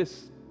with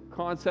this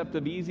concept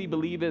of easy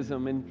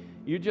believism and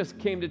you just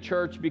came to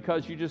church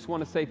because you just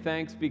want to say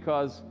thanks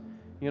because,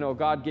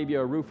 God gave you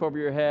a roof over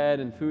your head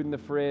and food in the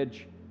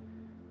fridge,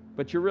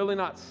 but you're really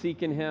not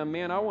seeking him,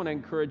 man, I want to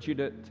encourage you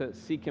to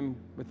seek him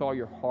with all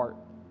your heart.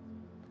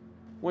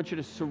 I want you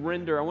to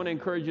surrender. I want to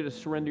encourage you to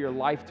surrender your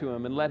life to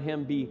him and let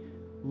him be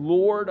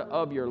Lord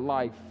of your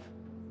life.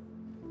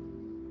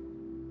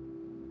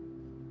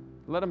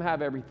 Let him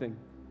have everything.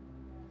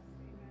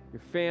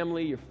 Your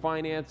family, your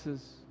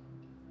finances,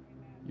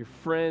 your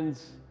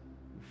friends,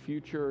 your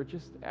future,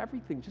 just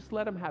everything. Just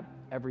let him have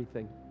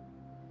everything.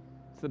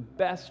 It's the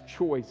best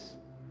choice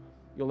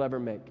you'll ever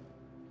make.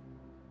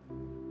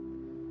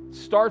 It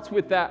starts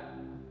with that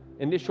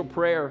initial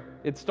prayer.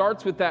 It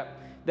starts with that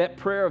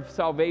prayer of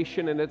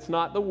salvation, and it's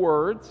not the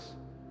words,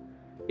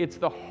 it's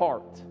the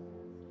heart.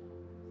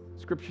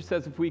 Scripture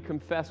says if we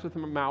confess with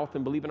our mouth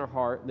and believe in our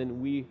heart,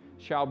 then we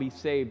shall be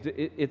saved.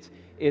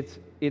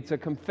 It's a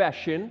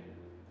confession.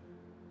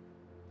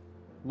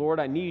 Lord,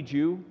 I need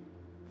you.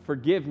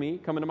 Forgive me.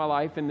 Come into my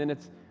life. And then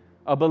it's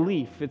a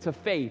belief. It's a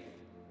faith.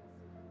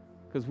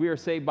 Because we are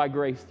saved by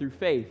grace through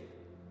faith,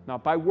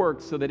 not by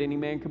works, so that any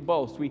man can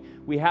boast.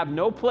 We have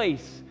no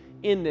place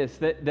in this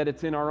that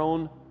it's in our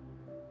own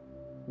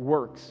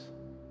works.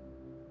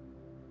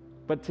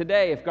 But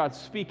today, if God's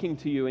speaking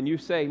to you and you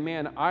say,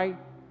 man, I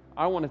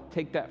want to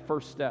take that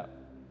first step.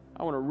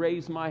 I want to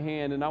raise my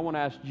hand and I want to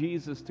ask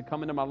Jesus to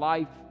come into my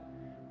life,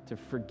 to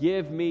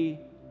forgive me,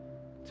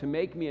 to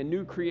make me a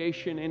new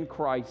creation in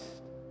Christ.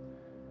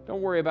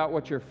 Don't worry about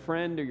what your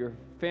friend or your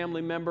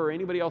family member or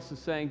anybody else is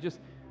saying. Just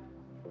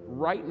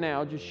right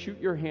now, just shoot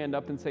your hand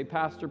up and say,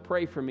 Pastor,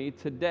 pray for me.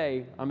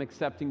 Today, I'm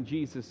accepting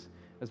Jesus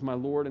as my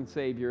Lord and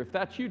Savior. If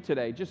that's you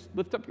today, just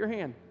lift up your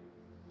hand.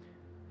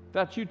 If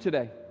that's you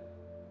today,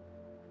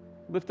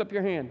 Lift up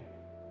your hand.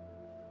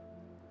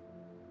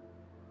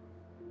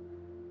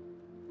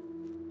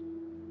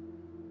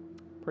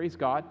 Praise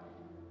God.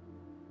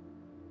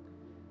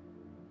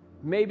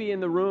 Maybe in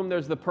the room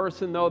there's the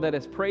person, though, that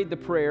has prayed the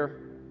prayer,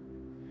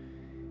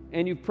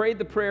 and you've prayed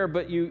the prayer,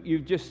 but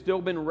you've just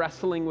still been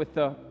wrestling with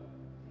the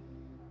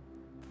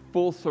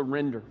full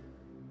surrender.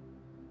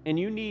 And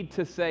you need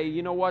to say,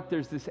 you know what,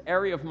 there's this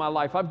area of my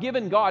life. I've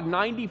given God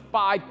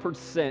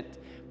 95%,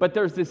 but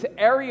there's this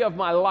area of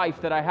my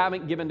life that I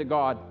haven't given to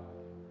God.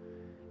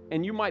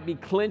 And you might be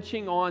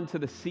clenching on to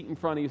the seat in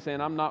front of you saying,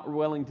 I'm not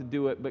willing to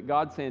do it, but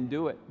God's saying,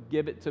 do it.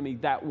 Give it to me.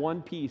 That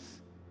one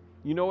piece.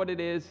 You know what it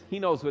is? He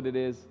knows what it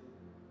is.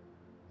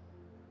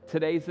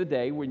 Today's the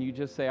day when you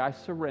just say, I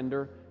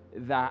surrender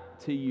that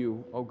to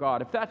you, oh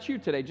God. If that's you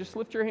today, just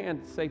lift your hand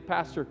and say,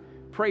 Pastor,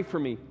 pray for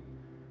me.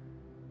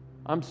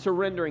 I'm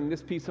surrendering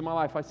this piece of my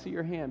life. I see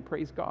your hand.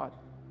 Praise God.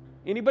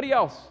 Anybody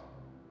else?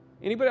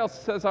 Anybody else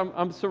says,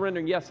 I'm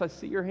surrendering? Yes, I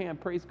see your hand.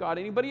 Praise God.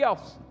 Anybody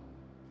else?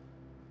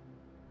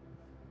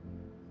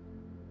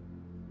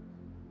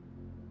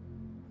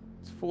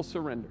 It's full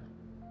surrender.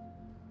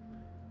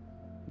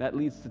 That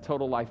leads to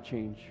total life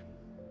change.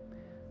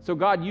 So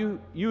God,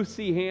 you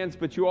see hands,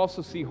 but you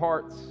also see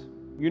hearts.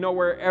 You know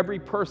where every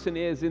person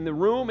is in the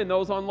room and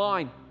those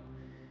online.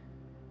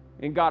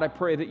 And God, I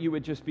pray that you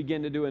would just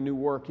begin to do a new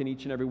work in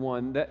each and every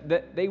one.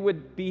 That they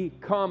would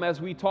become, as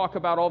we talk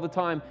about all the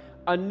time,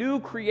 a new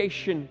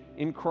creation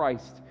in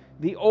Christ.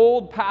 The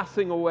old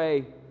passing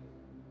away,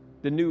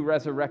 the new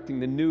resurrecting,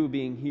 the new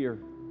being here.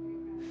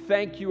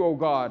 Thank you, oh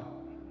God,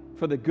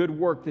 for the good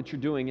work that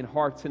you're doing in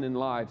hearts and in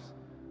lives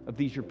of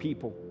these your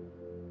people.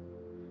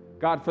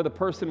 God, for the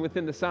person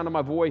within the sound of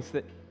my voice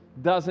that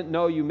doesn't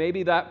know you,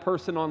 maybe that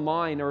person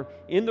online or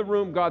in the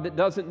room, God, that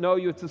doesn't know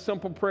you, it's a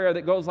simple prayer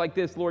that goes like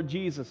this: Lord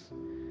Jesus,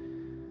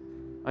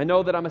 I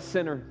know that I'm a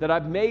sinner, that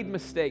I've made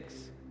mistakes.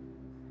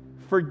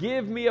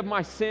 Forgive me of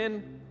my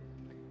sin.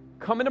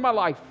 Come into my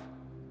life.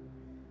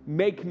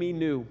 Make me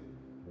new.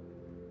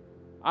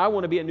 I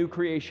want to be a new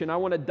creation. I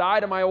want to die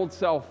to my old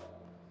self.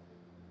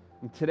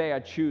 And today I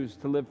choose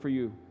to live for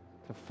you,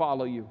 to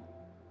follow you.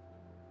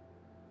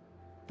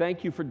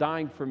 Thank you for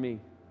dying for me.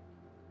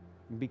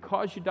 And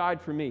because you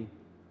died for me,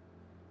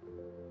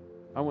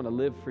 I want to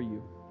live for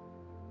you.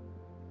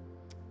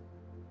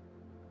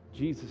 In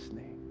Jesus'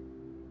 name.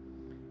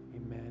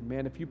 Amen.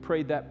 Man, if you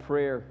prayed that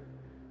prayer,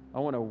 I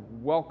want to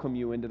welcome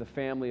you into the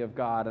family of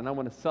God, and I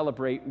want to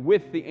celebrate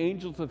with the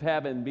angels of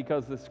heaven,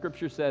 because the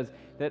scripture says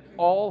that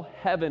all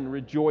heaven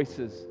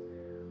rejoices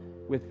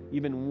with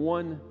even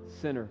one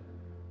sinner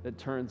that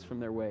turns from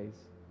their ways.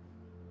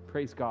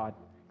 Praise God.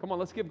 Come on,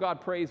 let's give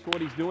God praise for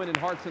what he's doing in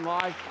hearts and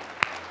lives.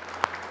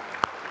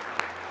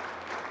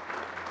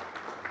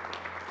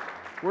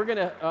 We're going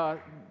to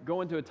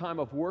go into a time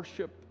of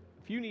worship.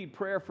 If you need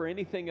prayer for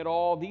anything at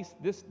all,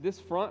 this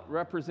front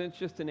represents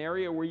just an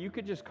area where you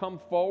could just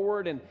come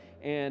forward, and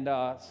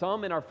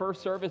some in our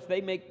first service, they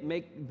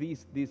make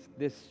this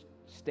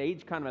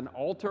stage kind of an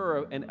altar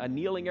or a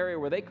kneeling area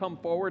where they come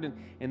forward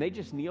and they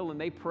just kneel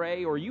and they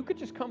pray. Or you could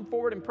just come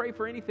forward and pray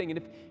for anything. And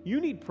if you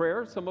need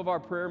prayer, some of our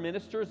prayer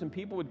ministers and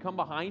people would come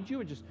behind you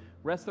and just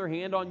rest their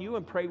hand on you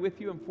and pray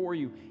with you and for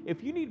you.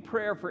 If you need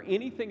prayer for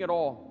anything at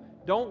all,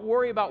 don't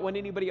worry about what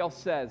anybody else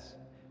says.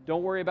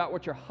 Don't worry about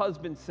what your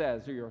husband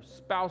says or your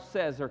spouse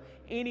says or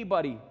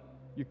anybody,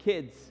 your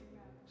kids.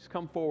 Just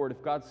come forward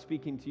if God's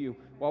speaking to you.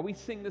 While we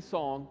sing this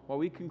song, while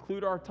we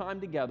conclude our time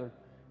together,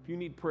 if you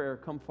need prayer,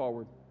 come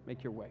forward.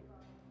 Make your way.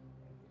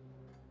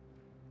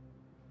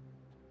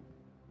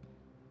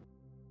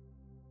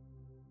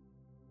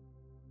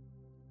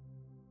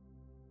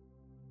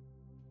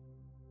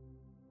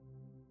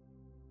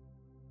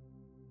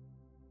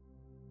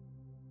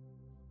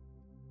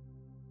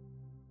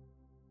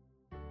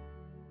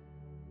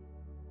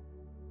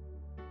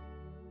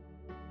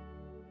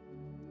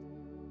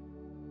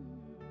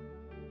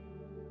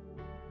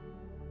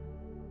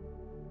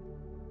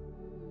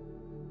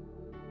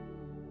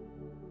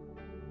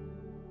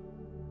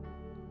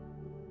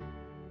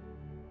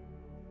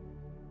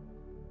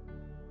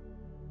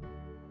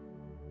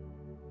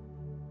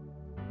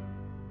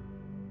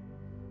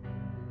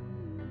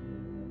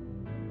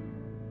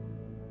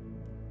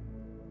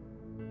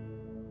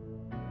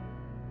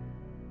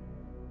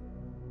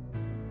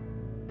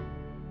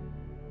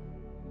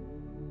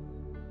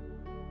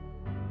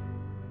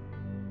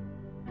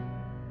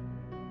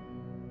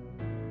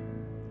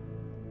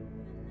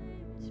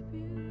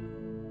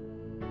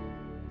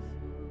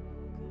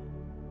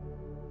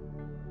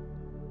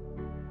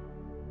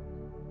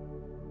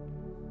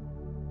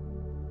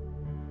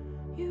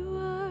 You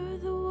are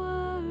the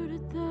Word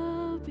at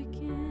the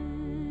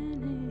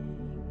beginning,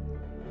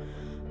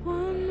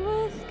 one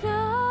with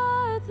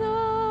God the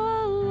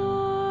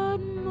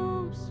Lord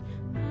Most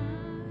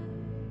High.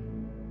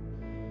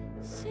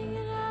 Sing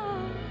it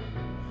out,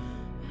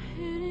 a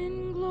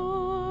hidden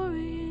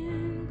glory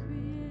in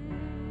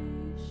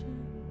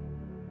creation,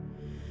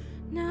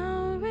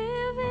 now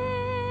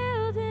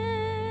revealed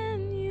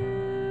in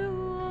you,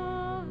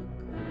 O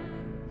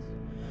Christ.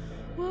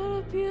 What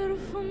a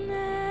beautiful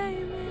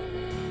name it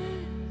is.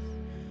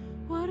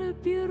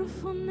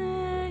 beautiful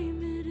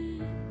name it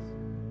is.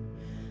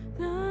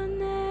 The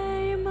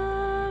name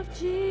of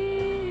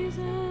Jesus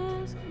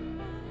Christ,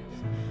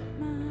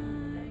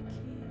 my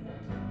King.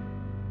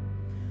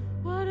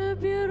 What a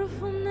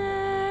beautiful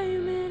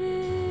name it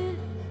is.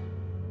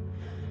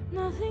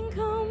 Nothing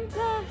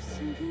compares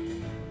to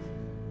this.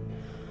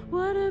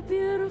 What a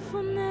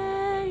beautiful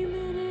name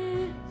it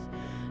is.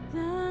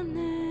 The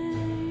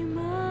name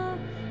of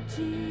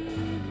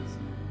Jesus.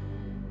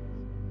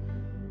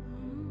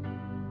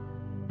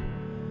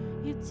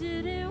 You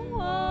didn't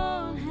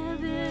want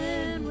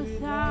heaven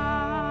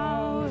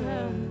without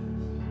us.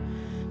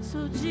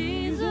 So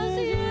Jesus,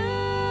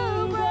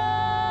 you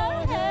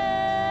brought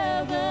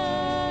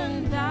heaven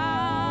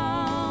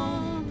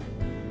down.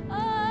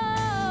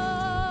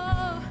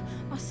 Oh,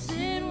 my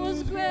sin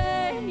was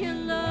great, your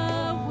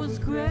love was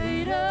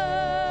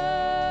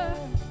greater.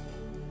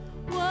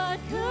 What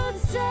could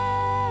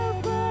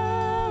separate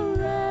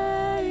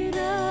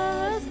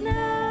us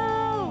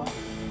now?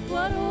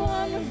 What a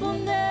wonderful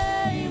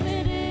name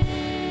it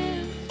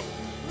is.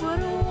 What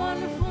a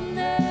wonderful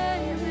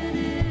name it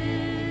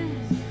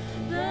is.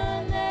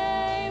 The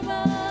name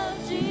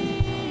of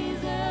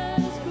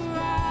Jesus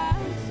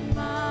Christ,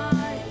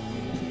 my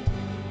King.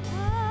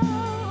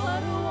 Oh,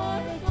 what a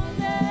wonderful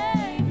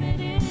name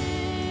it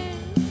is.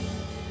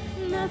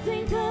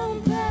 Nothing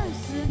compares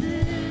to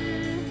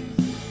this.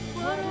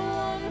 What a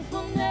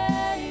wonderful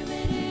name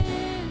it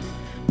is.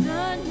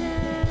 The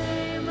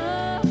name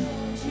of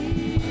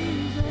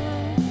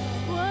Jesus.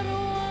 What a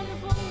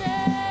wonderful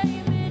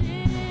name it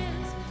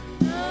is.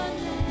 The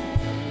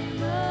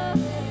name of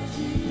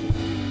Jesus.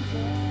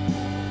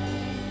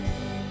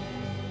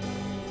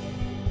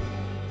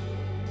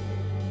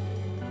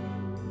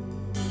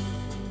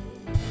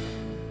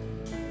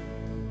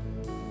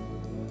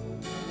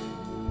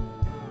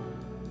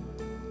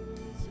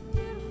 It's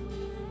a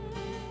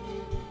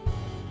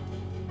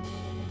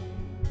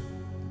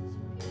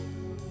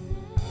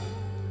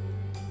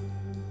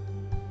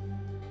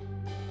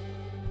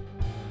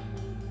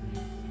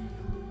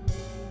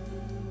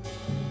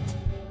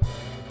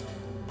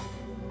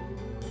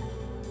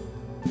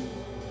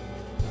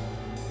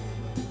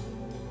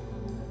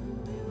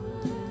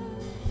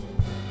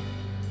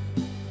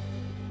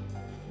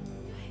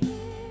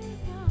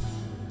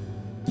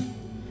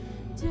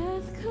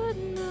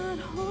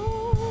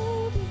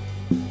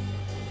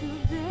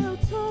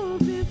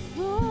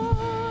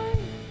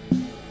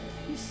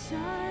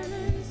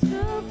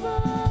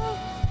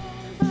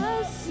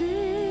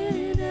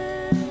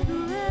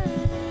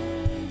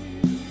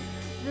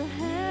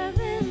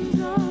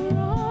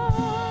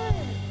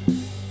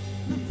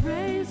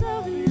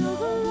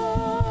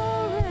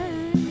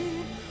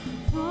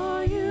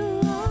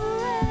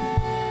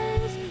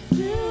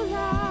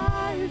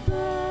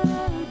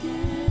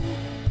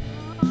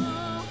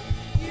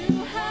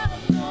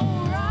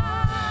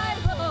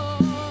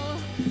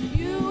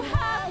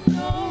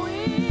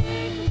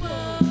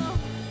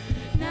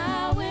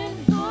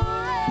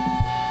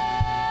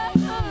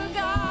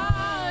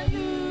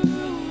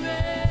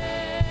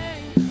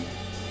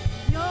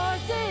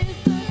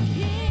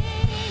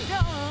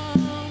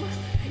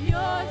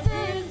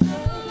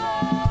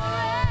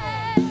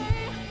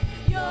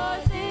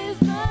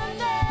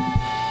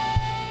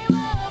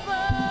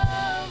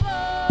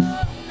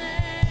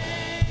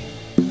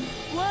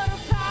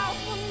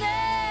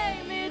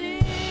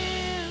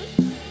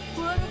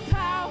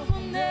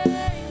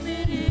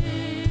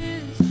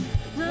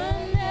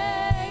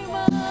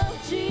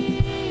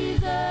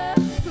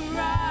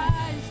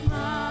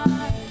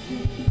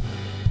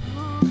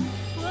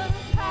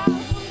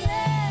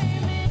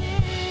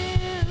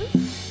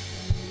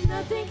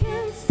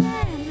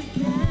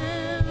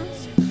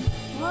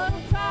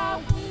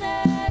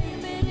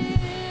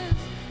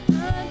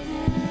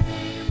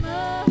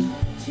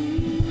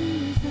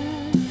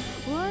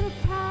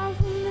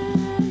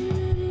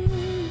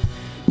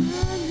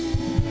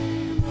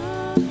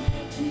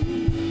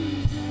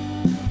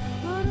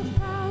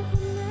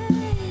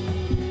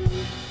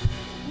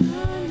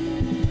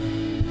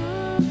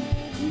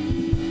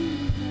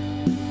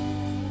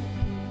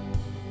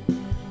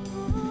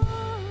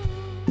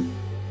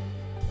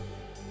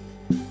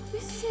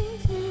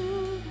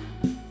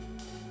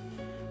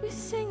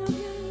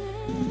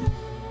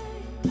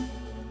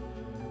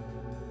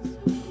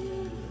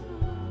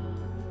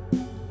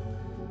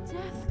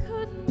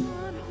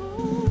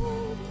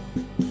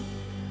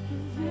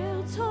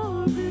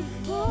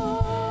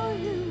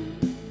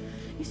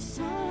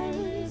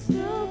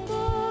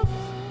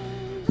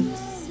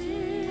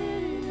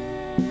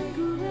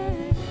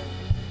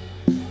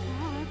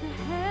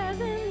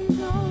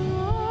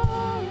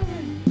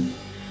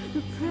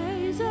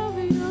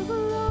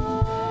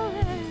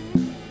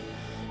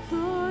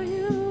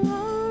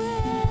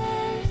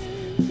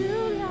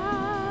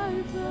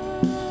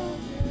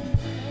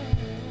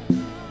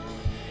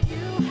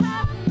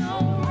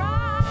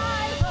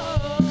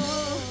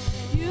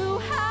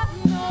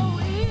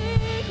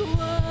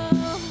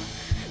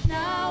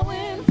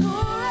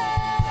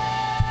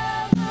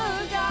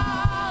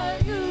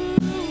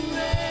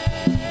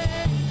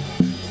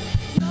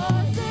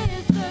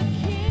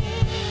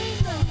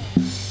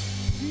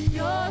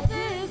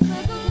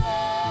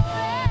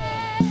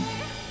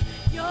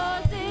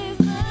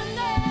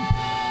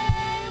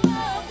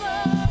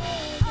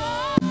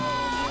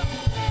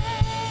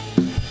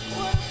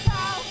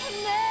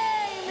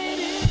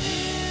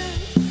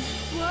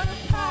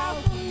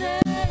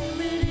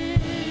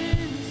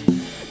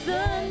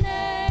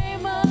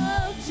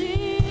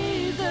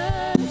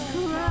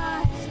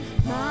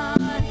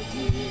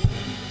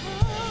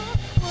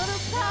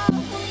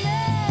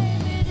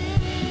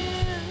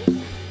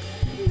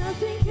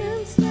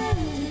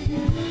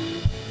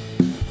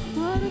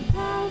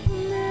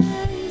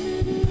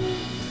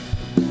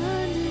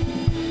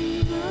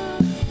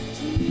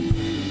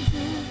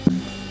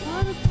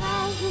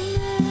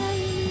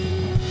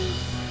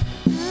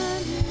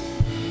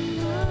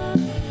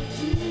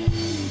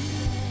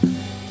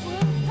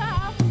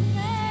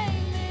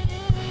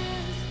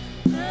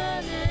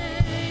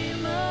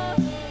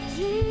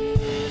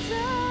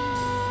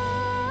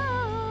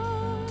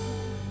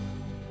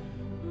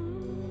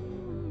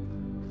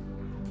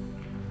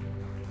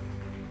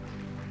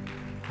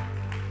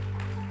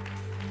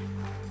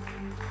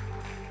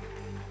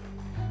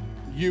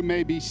You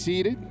may be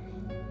seated.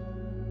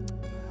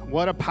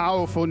 What a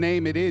powerful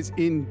name it is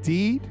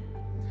indeed.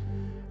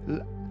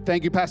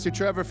 Thank you, Pastor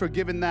Trevor, for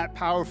giving that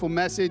powerful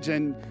message.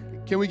 And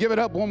can we give it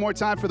up one more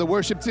time for the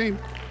worship team?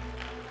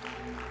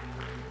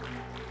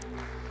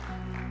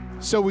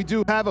 So we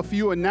do have a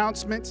few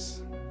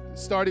announcements,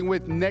 starting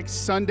with next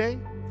Sunday,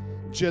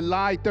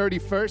 July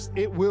 31st.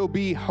 It will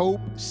be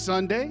Hope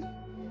Sunday.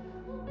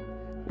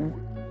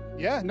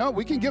 Yeah, no,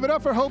 we can give it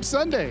up for Hope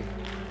Sunday.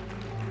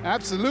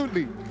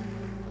 Absolutely.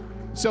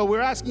 So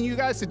we're asking you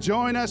guys to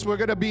join us. We're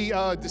going to be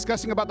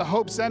discussing about the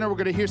Hope Center. We're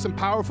going to hear some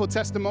powerful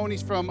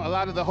testimonies from a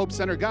lot of the Hope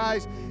Center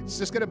guys. It's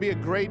just going to be a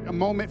great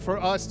moment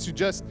for us to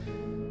just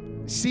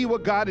see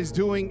what God is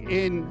doing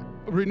in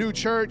Renew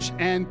Church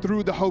and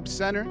through the Hope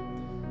Center.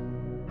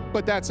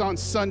 But that's on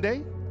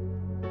Sunday.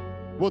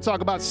 We'll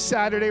talk about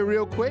Saturday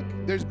real quick.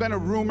 There's been a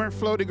rumor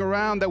floating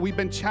around that we've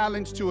been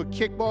challenged to a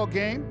kickball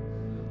game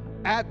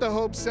at the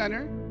Hope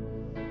Center.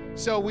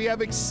 So we have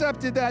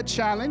accepted that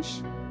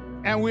challenge.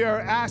 And we are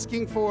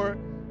asking for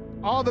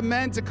all the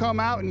men to come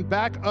out and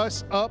back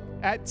us up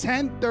at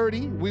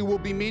 10:30. We will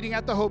be meeting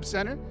at the Hope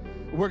Center.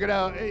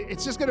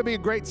 It's just gonna be a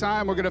great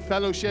time. We're gonna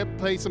fellowship,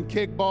 play some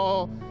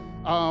kickball.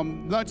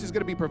 Lunch is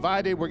gonna be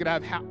provided. We're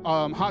gonna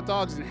have hot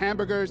dogs and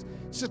hamburgers.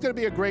 It's just gonna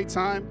be a great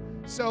time.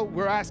 So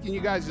we're asking you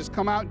guys just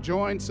come out,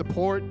 join,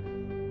 support.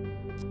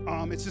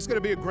 It's just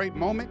gonna be a great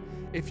moment.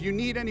 If you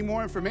need any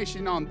more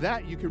information on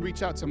that, you can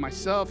reach out to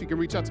myself. You can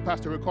reach out to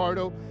Pastor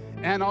Ricardo.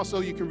 And also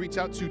you can reach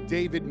out to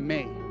David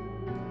May.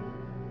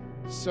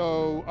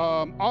 So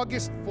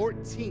August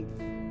 14th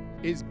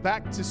is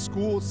Back to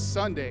School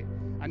Sunday.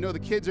 I know the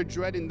kids are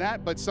dreading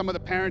that, but some of the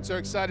parents are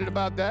excited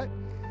about that.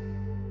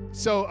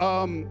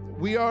 So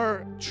we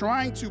are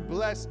trying to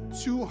bless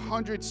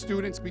 200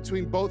 students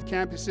between both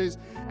campuses.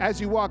 As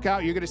you walk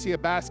out, you're gonna see a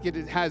basket.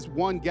 It has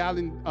 1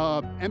 gallon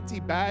empty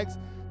bags.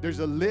 There's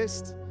a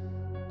list.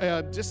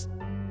 Just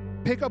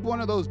pick up one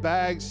of those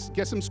bags,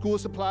 get some school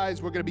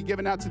supplies. We're gonna be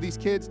giving out to these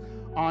kids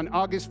on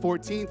August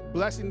 14th,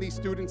 blessing these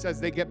students as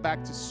they get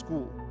back to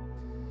school.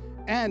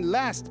 And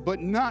last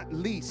but not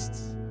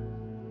least,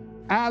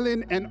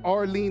 Alan and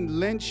Arlene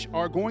Lynch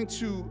are going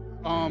to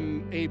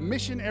a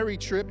missionary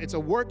trip. It's a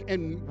work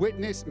and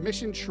witness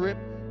mission trip.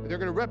 They're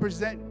gonna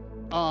represent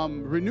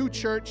Renew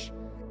Church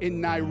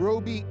in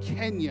Nairobi,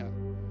 Kenya.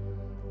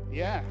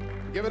 Yeah,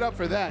 give it up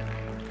for that.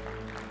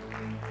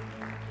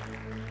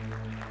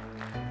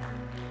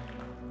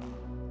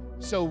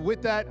 So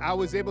with that, I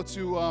was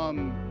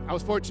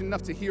fortunate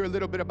enough to hear a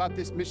little bit about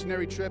this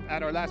missionary trip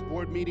at our last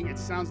board meeting. It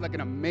sounds like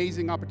an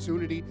amazing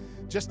opportunity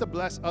just to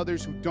bless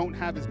others who don't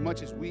have as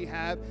much as we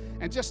have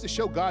and just to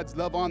show God's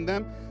love on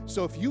them.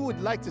 So if you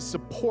would like to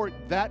support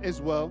that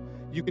as well,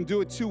 you can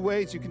do it 2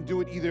 ways. You can do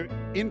it either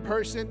in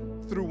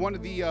person through one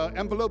of the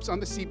envelopes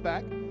on the seat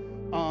back,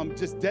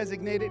 just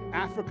designated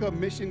Africa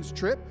Missions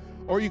Trip,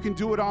 or you can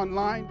do it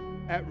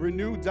online at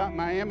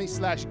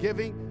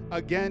renew.miami/giving.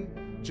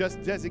 Again,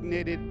 just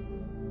designated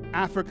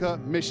Africa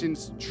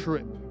Missions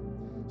Trip.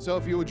 So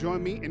if you will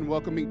join me in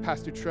welcoming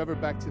Pastor Trevor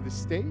back to the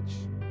stage.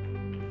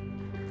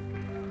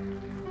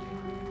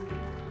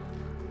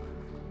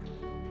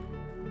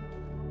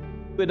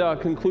 Would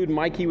conclude,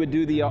 Mikey would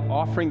do the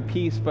offering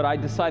piece, but I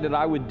decided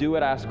I would do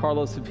it. I asked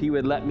Carlos if he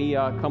would let me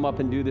come up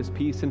and do this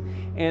piece.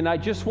 And I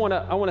just want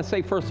to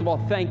say, first of all,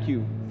 thank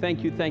you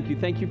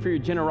for your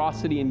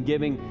generosity in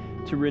giving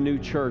to Renew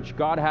Church.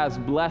 God has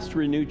blessed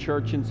Renew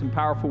Church in some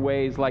powerful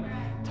ways, like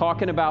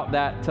talking about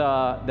that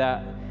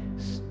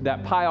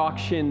pie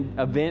auction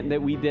event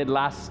that we did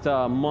last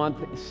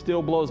month. It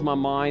still blows my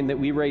mind that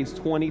we raised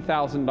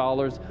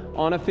 $20,000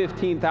 on a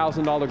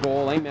 $15,000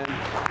 goal. Amen.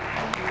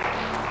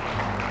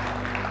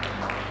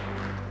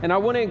 And I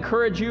want to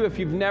encourage you, if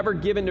you've never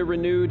given to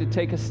Renew, to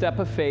take a step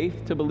of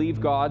faith, to believe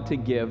God, to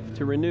give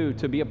to Renew,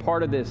 to be a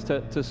part of this,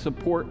 to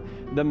support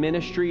the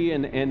ministry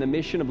and the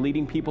mission of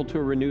leading people to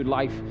a renewed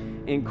life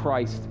in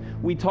Christ.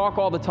 We talk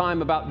all the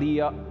time about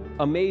the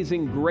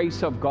amazing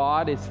grace of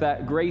God. It's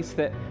that grace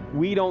that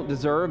we don't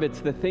deserve.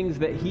 It's the things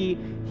that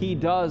He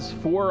does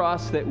for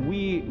us that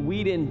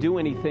we didn't do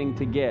anything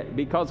to get.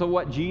 Because of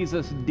what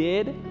Jesus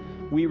did,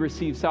 we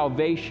receive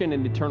salvation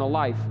and eternal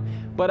life.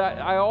 But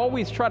I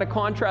always try to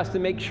contrast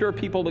and make sure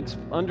people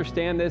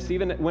understand this.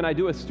 Even when I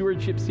do a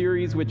stewardship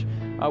series, which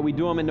we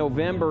do them in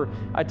November,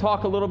 I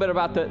talk a little bit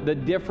about the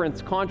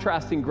difference,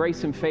 contrasting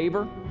grace and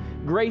favor.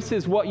 Grace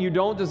is what you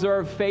don't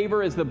deserve.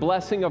 Favor is the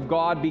blessing of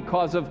God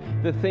because of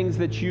the things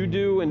that you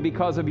do and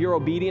because of your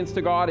obedience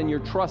to God and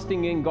your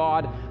trusting in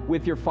God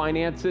with your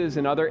finances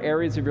and other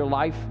areas of your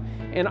life.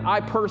 And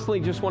I personally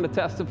just want to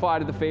testify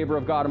to the favor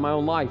of God in my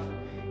own life.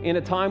 In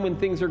a time when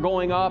things are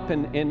going up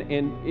and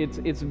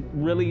it's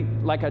really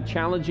like a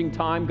challenging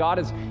time, God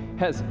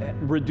has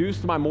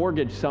reduced my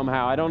mortgage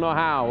somehow. I don't know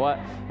how.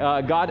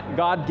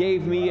 God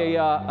gave me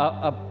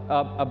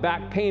a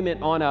back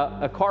payment on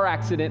a car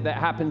accident that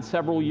happened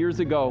several years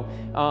ago,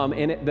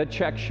 and the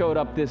check showed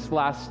up this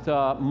last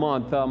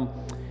month.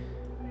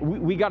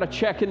 we got a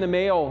check in the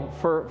mail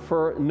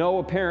for no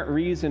apparent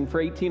reason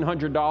for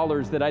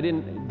 $1,800 that I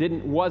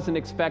wasn't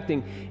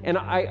expecting. And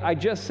I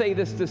just say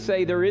this to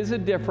say there is a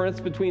difference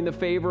between the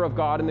favor of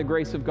God and the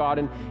grace of God.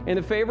 And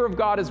the favor of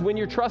God is when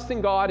you're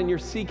trusting God and you're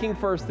seeking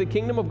first the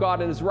kingdom of God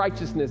and His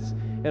righteousness,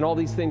 and all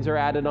these things are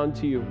added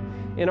unto you.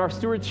 In our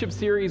stewardship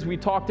series, we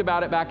talked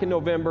about it back in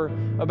November,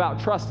 about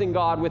trusting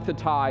God with the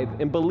tithe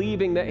and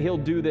believing that He'll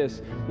do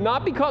this.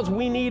 Not because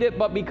we need it,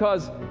 but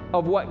because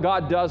of what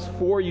God does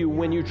for you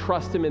when you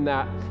trust Him in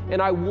that.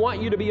 And I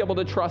want you to be able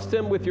to trust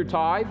Him with your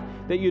tithe,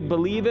 that you'd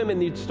believe Him and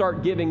you'd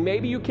start giving.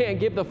 Maybe you can't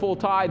give the full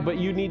tithe, but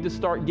you need to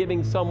start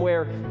giving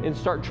somewhere and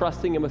start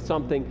trusting Him with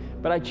something.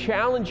 But I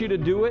challenge you to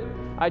do it.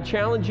 I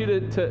challenge you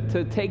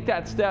to take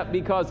that step,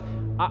 because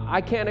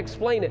I can't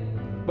explain it.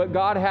 But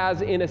God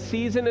has, in a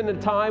season and a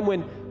time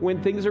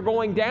when things are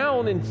going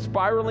down and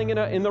spiraling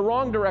in the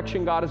wrong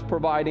direction, God is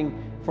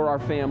providing for our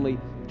family.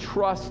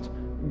 Trust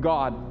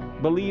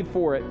God. Believe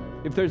for it.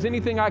 If there's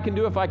anything I can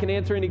do, if I can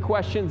answer any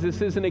questions,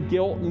 this isn't a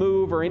guilt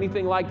move or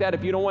anything like that.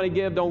 If you don't want to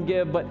give, don't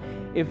give. But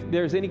if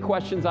there's any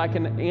questions I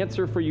can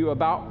answer for you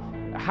about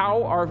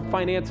how our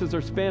finances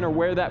are spent or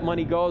where that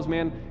money goes,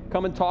 man,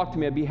 come and talk to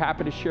me. I'd be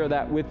happy to share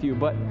that with you.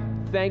 But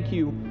thank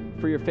you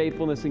for your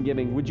faithfulness in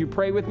giving. Would you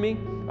pray with me?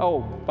 Oh,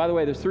 by the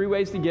way, there's 3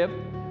 ways to give,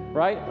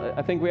 right?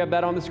 I think we have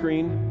that on the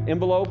screen.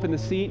 Envelope in the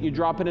seat, and you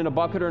drop it in a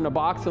bucket or in a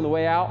box on the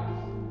way out.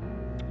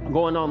 I'm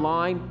going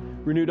online,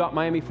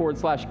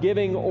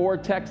 renew.miami/giving, or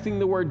texting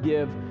the word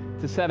give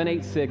to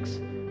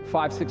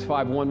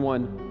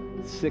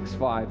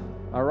 786-565-1165.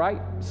 All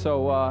right?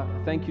 So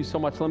thank you so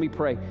much. Let me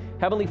pray.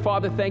 Heavenly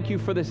Father, thank you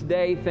for this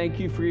day. Thank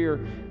you for your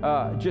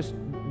just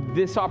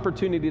this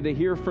opportunity to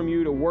hear from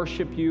you, to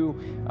worship you,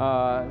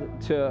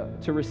 to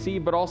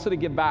receive, but also to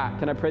give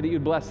back. And I pray that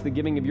you'd bless the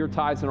giving of your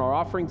tithes and our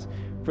offerings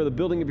for the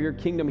building of your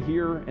kingdom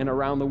here and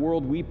around the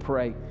world, we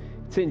pray.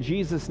 It's in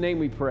Jesus' name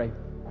we pray.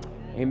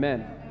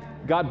 Amen.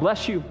 God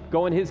bless you.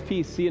 Go in His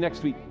peace. See you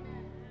next week.